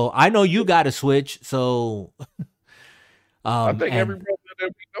 Yeah, so I know you got a Switch, so I think every brother that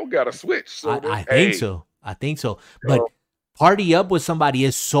we know got a Switch. So I think so. But party up with somebody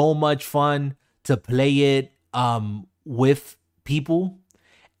is so much fun to play it with people.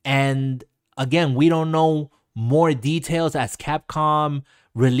 And again, we don't know more details as Capcom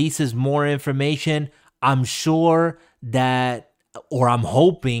releases more information. I'm sure that, or I'm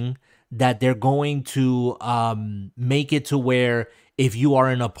hoping that they're going to make it to where if you are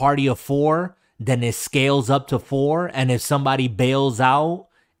in a party of 4, then it scales up to 4. And if somebody bails out,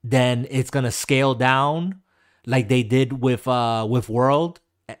 then it's going to scale down like they did with World.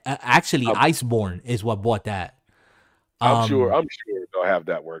 Actually, Iceborne is what bought that. I'm sure they'll have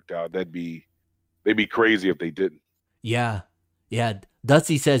that worked out. They'd be crazy if they didn't. Yeah.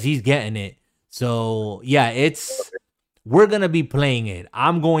 Dusty says he's getting it. So, yeah, we're going to be playing it.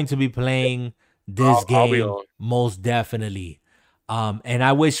 I'm going to be playing this game most definitely. And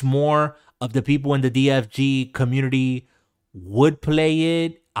I wish more of the people in the DFG community would play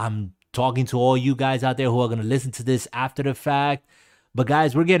it. I'm talking to all you guys out there who are going to listen to this after the fact. But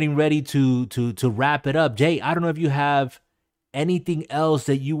guys, we're getting ready to wrap it up. Jay, I don't know if you have anything else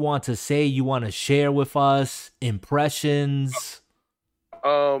that you want to say, you want to share with us, impressions.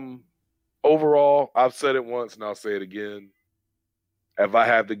 Overall, I've said it once and I'll say it again. If I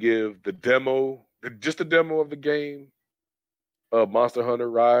have to give the demo, just the demo of the game of Monster Hunter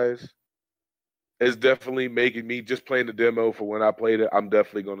Rise, is definitely making me, just playing the demo for when I played it, I'm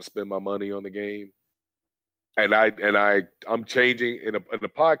definitely going to spend my money on the game. And I'm changing in the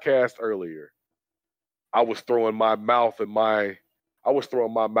podcast earlier. I was throwing my mouth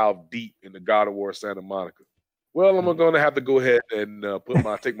deep in the God of War Santa Monica. Well, I'm going to have to go ahead and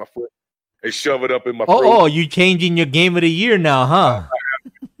take my foot and shove it up in my throat. Oh, you changing your game of the year now, huh?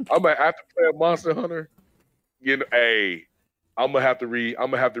 I'm gonna have to play a Monster Hunter. I'm gonna have to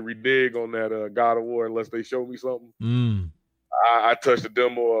renege on that God of War unless they show me something. I touched the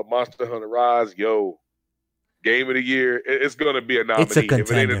demo of Monster Hunter Rise. Game of the year. It's gonna be a nominee. It's a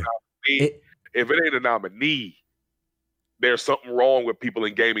contender. If it ain't a nominee, there's something wrong with people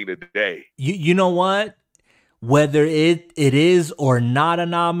in gaming today. You know what? Whether it is or not a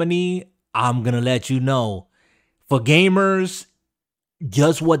nominee, I'm gonna let you know. for gamers,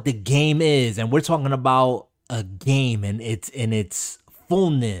 just what the game is, and we're talking about a game and it's in its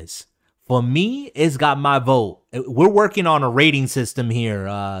fullness. For me, it's got my vote. We're working on a rating system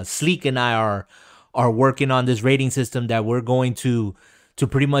here. Sleek and I are working on this rating system that we're going to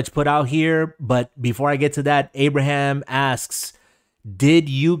pretty much put out here. But before I get to that, Abraham asks, did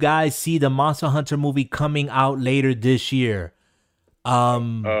you guys see the Monster Hunter movie coming out later this year?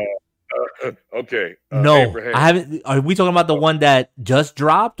 Okay. No, Abraham. I haven't. Are we talking about the one that just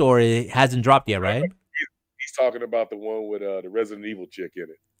dropped, or it hasn't dropped yet, right? He's talking about the one with the Resident Evil chick in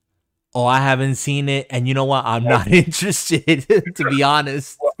it. Oh, I haven't seen it, and you know what? I'm not interested, to be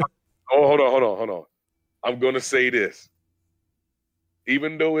honest. Hold on. I'm gonna say this.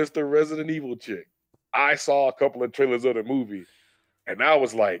 Even though it's the Resident Evil chick, I saw a couple of trailers of the movie, and I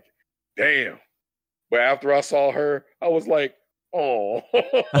was like, "Damn!" But after I saw her, I was like, "Oh."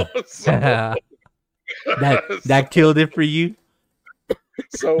 that killed it for you.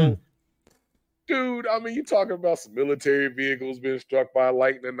 So, dude, I mean, you talking about some military vehicles being struck by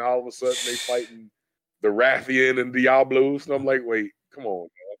lightning, and all of a sudden they fighting the Rathian and Diablos, and I'm like, wait, come on,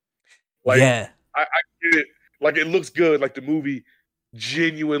 man. Like, yeah, I get it. Like, it looks good. Like, the movie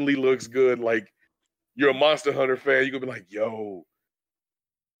genuinely looks good. Like, you're a Monster Hunter fan, you're gonna be like, yo,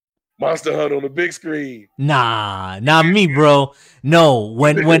 Monster Hunter on the big screen. Nah, not me, bro. No,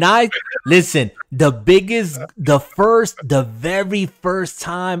 when I listen, the very first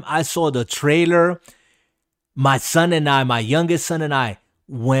time I saw the trailer, my youngest son and I,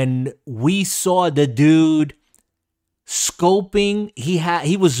 when we saw the dude scoping,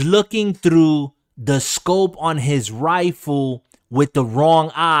 he was looking through the scope on his rifle with the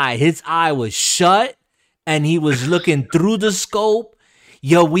wrong eye. His eye was shut, and he was looking through the scope.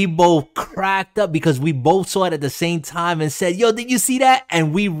 Yo, we both cracked up because we both saw it at the same time and said, yo, did you see that?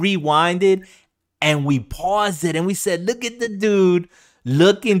 And we rewinded and we paused it and we said, look at the dude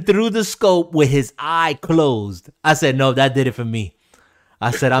looking through the scope with his eye closed. I said, no, that did it for me.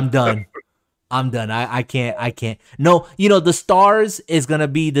 I said, I'm done. I'm done. I can't. No, the stars is going to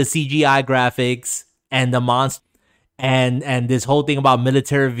be the CGI graphics and the monster and this whole thing about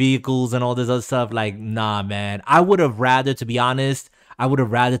military vehicles and all this other stuff. Like, nah, man. I would have rather, to be honest,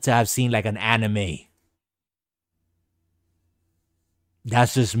 to have seen like an anime.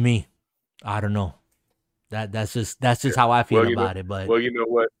 That's just me. I don't know. That's just how I feel about it. But you know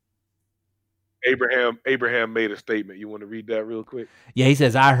what? Abraham made a statement. You want to read that real quick? Yeah, he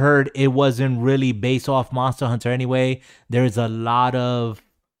says, I heard it wasn't really based off Monster Hunter anyway. There's a lot of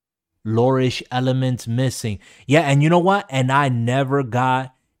lore-ish elements missing. Yeah, and you know what? And I never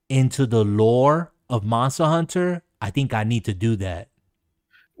got into the lore of Monster Hunter. I think I need to do that.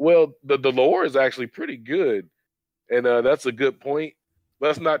 Well, the lore is actually pretty good. And that's a good point.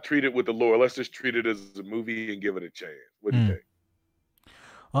 Let's not treat it with the lore. Let's just treat it as a movie and give it a chance. What do you think?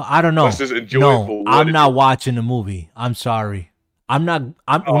 Well, I don't know. Let's just enjoy it for what I'm not watching the movie. I'm sorry. No,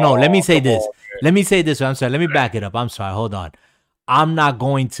 let me say this. Let me say this. I'm sorry. Let me back it up. I'm sorry. Hold on. I'm not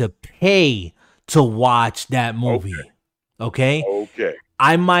going to pay to watch that movie. Okay? Okay.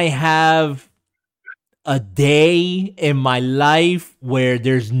 I might have a day in my life where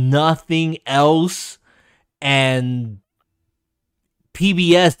there's nothing else and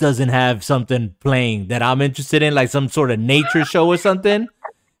PBS doesn't have something playing that I'm interested in, like some sort of nature show or something.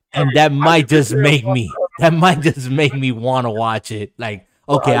 And that might just make me want to watch it. Like,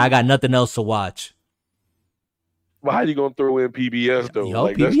 okay, I got nothing else to watch. Well, how you gonna throw in PBS though? Yo,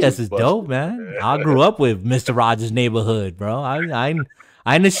 like, PBS is dope, man. I grew up with Mr. Rogers' Neighborhood, bro. I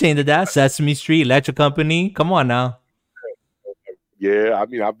ain't ashamed of that. Sesame Street, Electric Company. Come on now. Yeah, I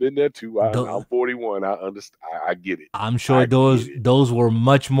mean, I've been there too. I'm 41. I understand. I get it. I'm sure those were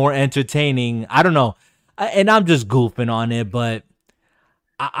much more entertaining. I don't know, and I'm just goofing on it, but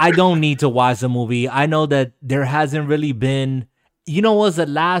I don't need to watch the movie. I know that there hasn't really been. You know, what was the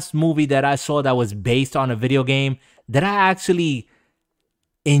last movie that I saw that was based on a video game that I actually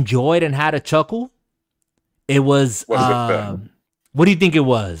enjoyed and had a chuckle? It was. What do you think it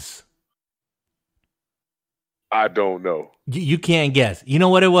was? I don't know. You can't guess. You know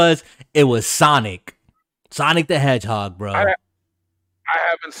what it was? It was Sonic. Sonic the Hedgehog, bro. I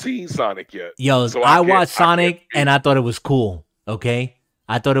haven't seen Sonic yet. Yo, so I watched Sonic and I thought it was cool. Okay?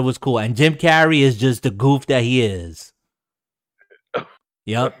 I thought it was cool. And Jim Carrey is just the goof that he is.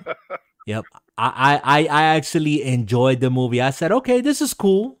 Yep. I actually enjoyed the movie. I said, okay, this is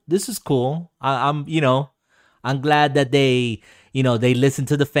cool. I'm glad that they listen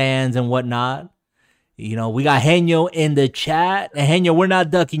to the fans and whatnot. We got Henyo in the chat. And Henyo, we're not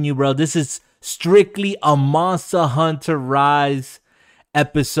ducking you, bro. This is strictly a Monster Hunter Rise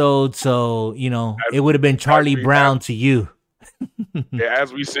episode. So, you know, it would have been Charlie Brown to you. Yeah,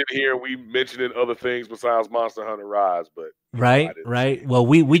 as we sit here, we mentioning other things besides Monster Hunter Rise, but right. Well,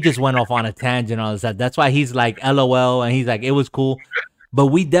 we just went off on a tangent on that. That's why he's like LOL, and he's like, it was cool. But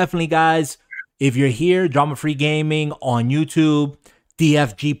we definitely, guys, if you're here, Drama Free Gaming on YouTube,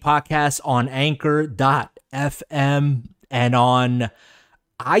 DFG Podcast on Anchor.fm, and on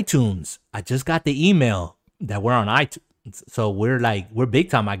iTunes. I just got the email that we're on iTunes. So we're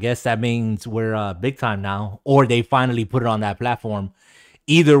big time. I guess that means we're big time now, or they finally put it on that platform.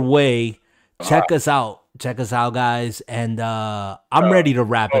 Either way, check us out. Check us out, guys. And I'm ready to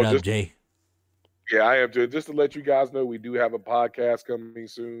wrap it up, Jay. Yeah, I am too. Just to let you guys know, we do have a podcast coming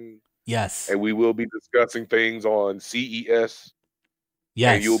soon. Yes. And we will be discussing things on CES.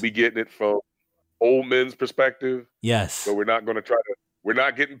 Yes. And you'll be getting it from old men's perspective. Yes. So we're not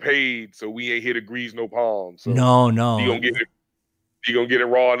getting paid, so we ain't here to grease no palms. So no. You gonna get it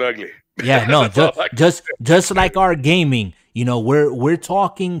raw and ugly. Yeah, no, just like our gaming, you know, we're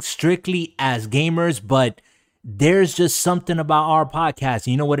talking strictly as gamers, but there's just something about our podcast.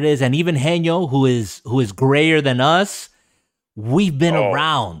 You know what it is? And even Henyo, who is grayer than us, we've been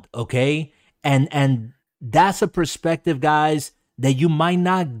around, okay? And that's a perspective, guys, that you might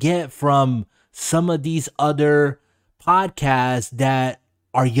not get from some of these other podcasts that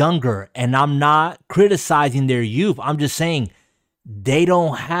are younger. And I'm not criticizing their youth. I'm just saying they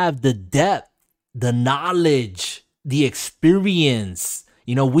don't have the depth, the knowledge, the experience.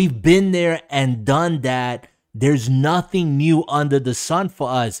 You know, we've been there and done that. There's nothing new under the sun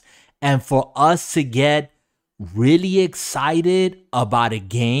for us. And for us to get really excited about a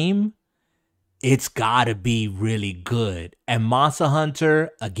game, it's got to be really good. And Monster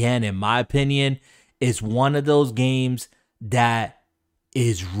Hunter, again, in my opinion, is one of those games that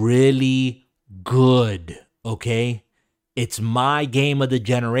is really good, okay? It's my game of the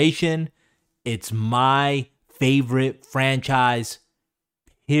generation. It's my favorite franchise,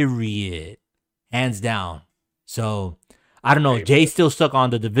 period. Hands down. So, I don't know. Jay's still stuck on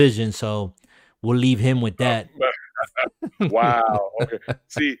The Division, so we'll leave him with that. Wow. Okay.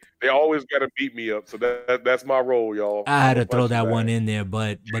 See, they always got to beat me up, so that's my role, y'all. I had to throw that one in there,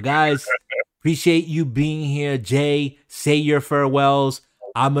 but guys, appreciate you being here. Jay, say your farewells.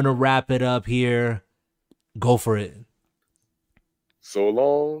 I'm going to wrap it up here. Go for it. So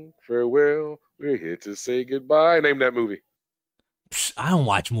long, farewell. We're here to say goodbye. Name that movie. I don't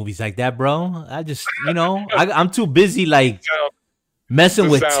watch movies like that, bro. I just, you know, I'm too busy like messing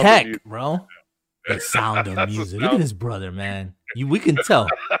with tech, bro. The sound of music. Look at this brother, man. We can tell.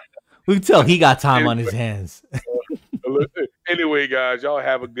 We can tell he got time on his hands. Anyway, guys, y'all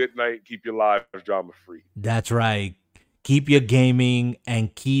have a good night. Keep your lives drama free. That's right. Keep your gaming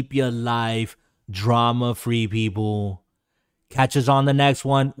and keep your life drama free, people. Catch us on the next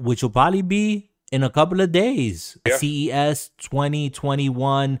one, which will probably be in a couple of days. Yeah. CES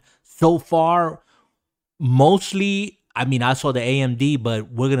 2021. So far, mostly, I mean, I saw the AMD, but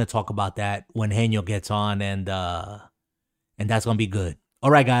we're going to talk about that when Henyo gets on, and that's going to be good.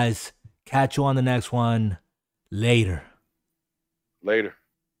 All right, guys. Catch you on the next one. Later.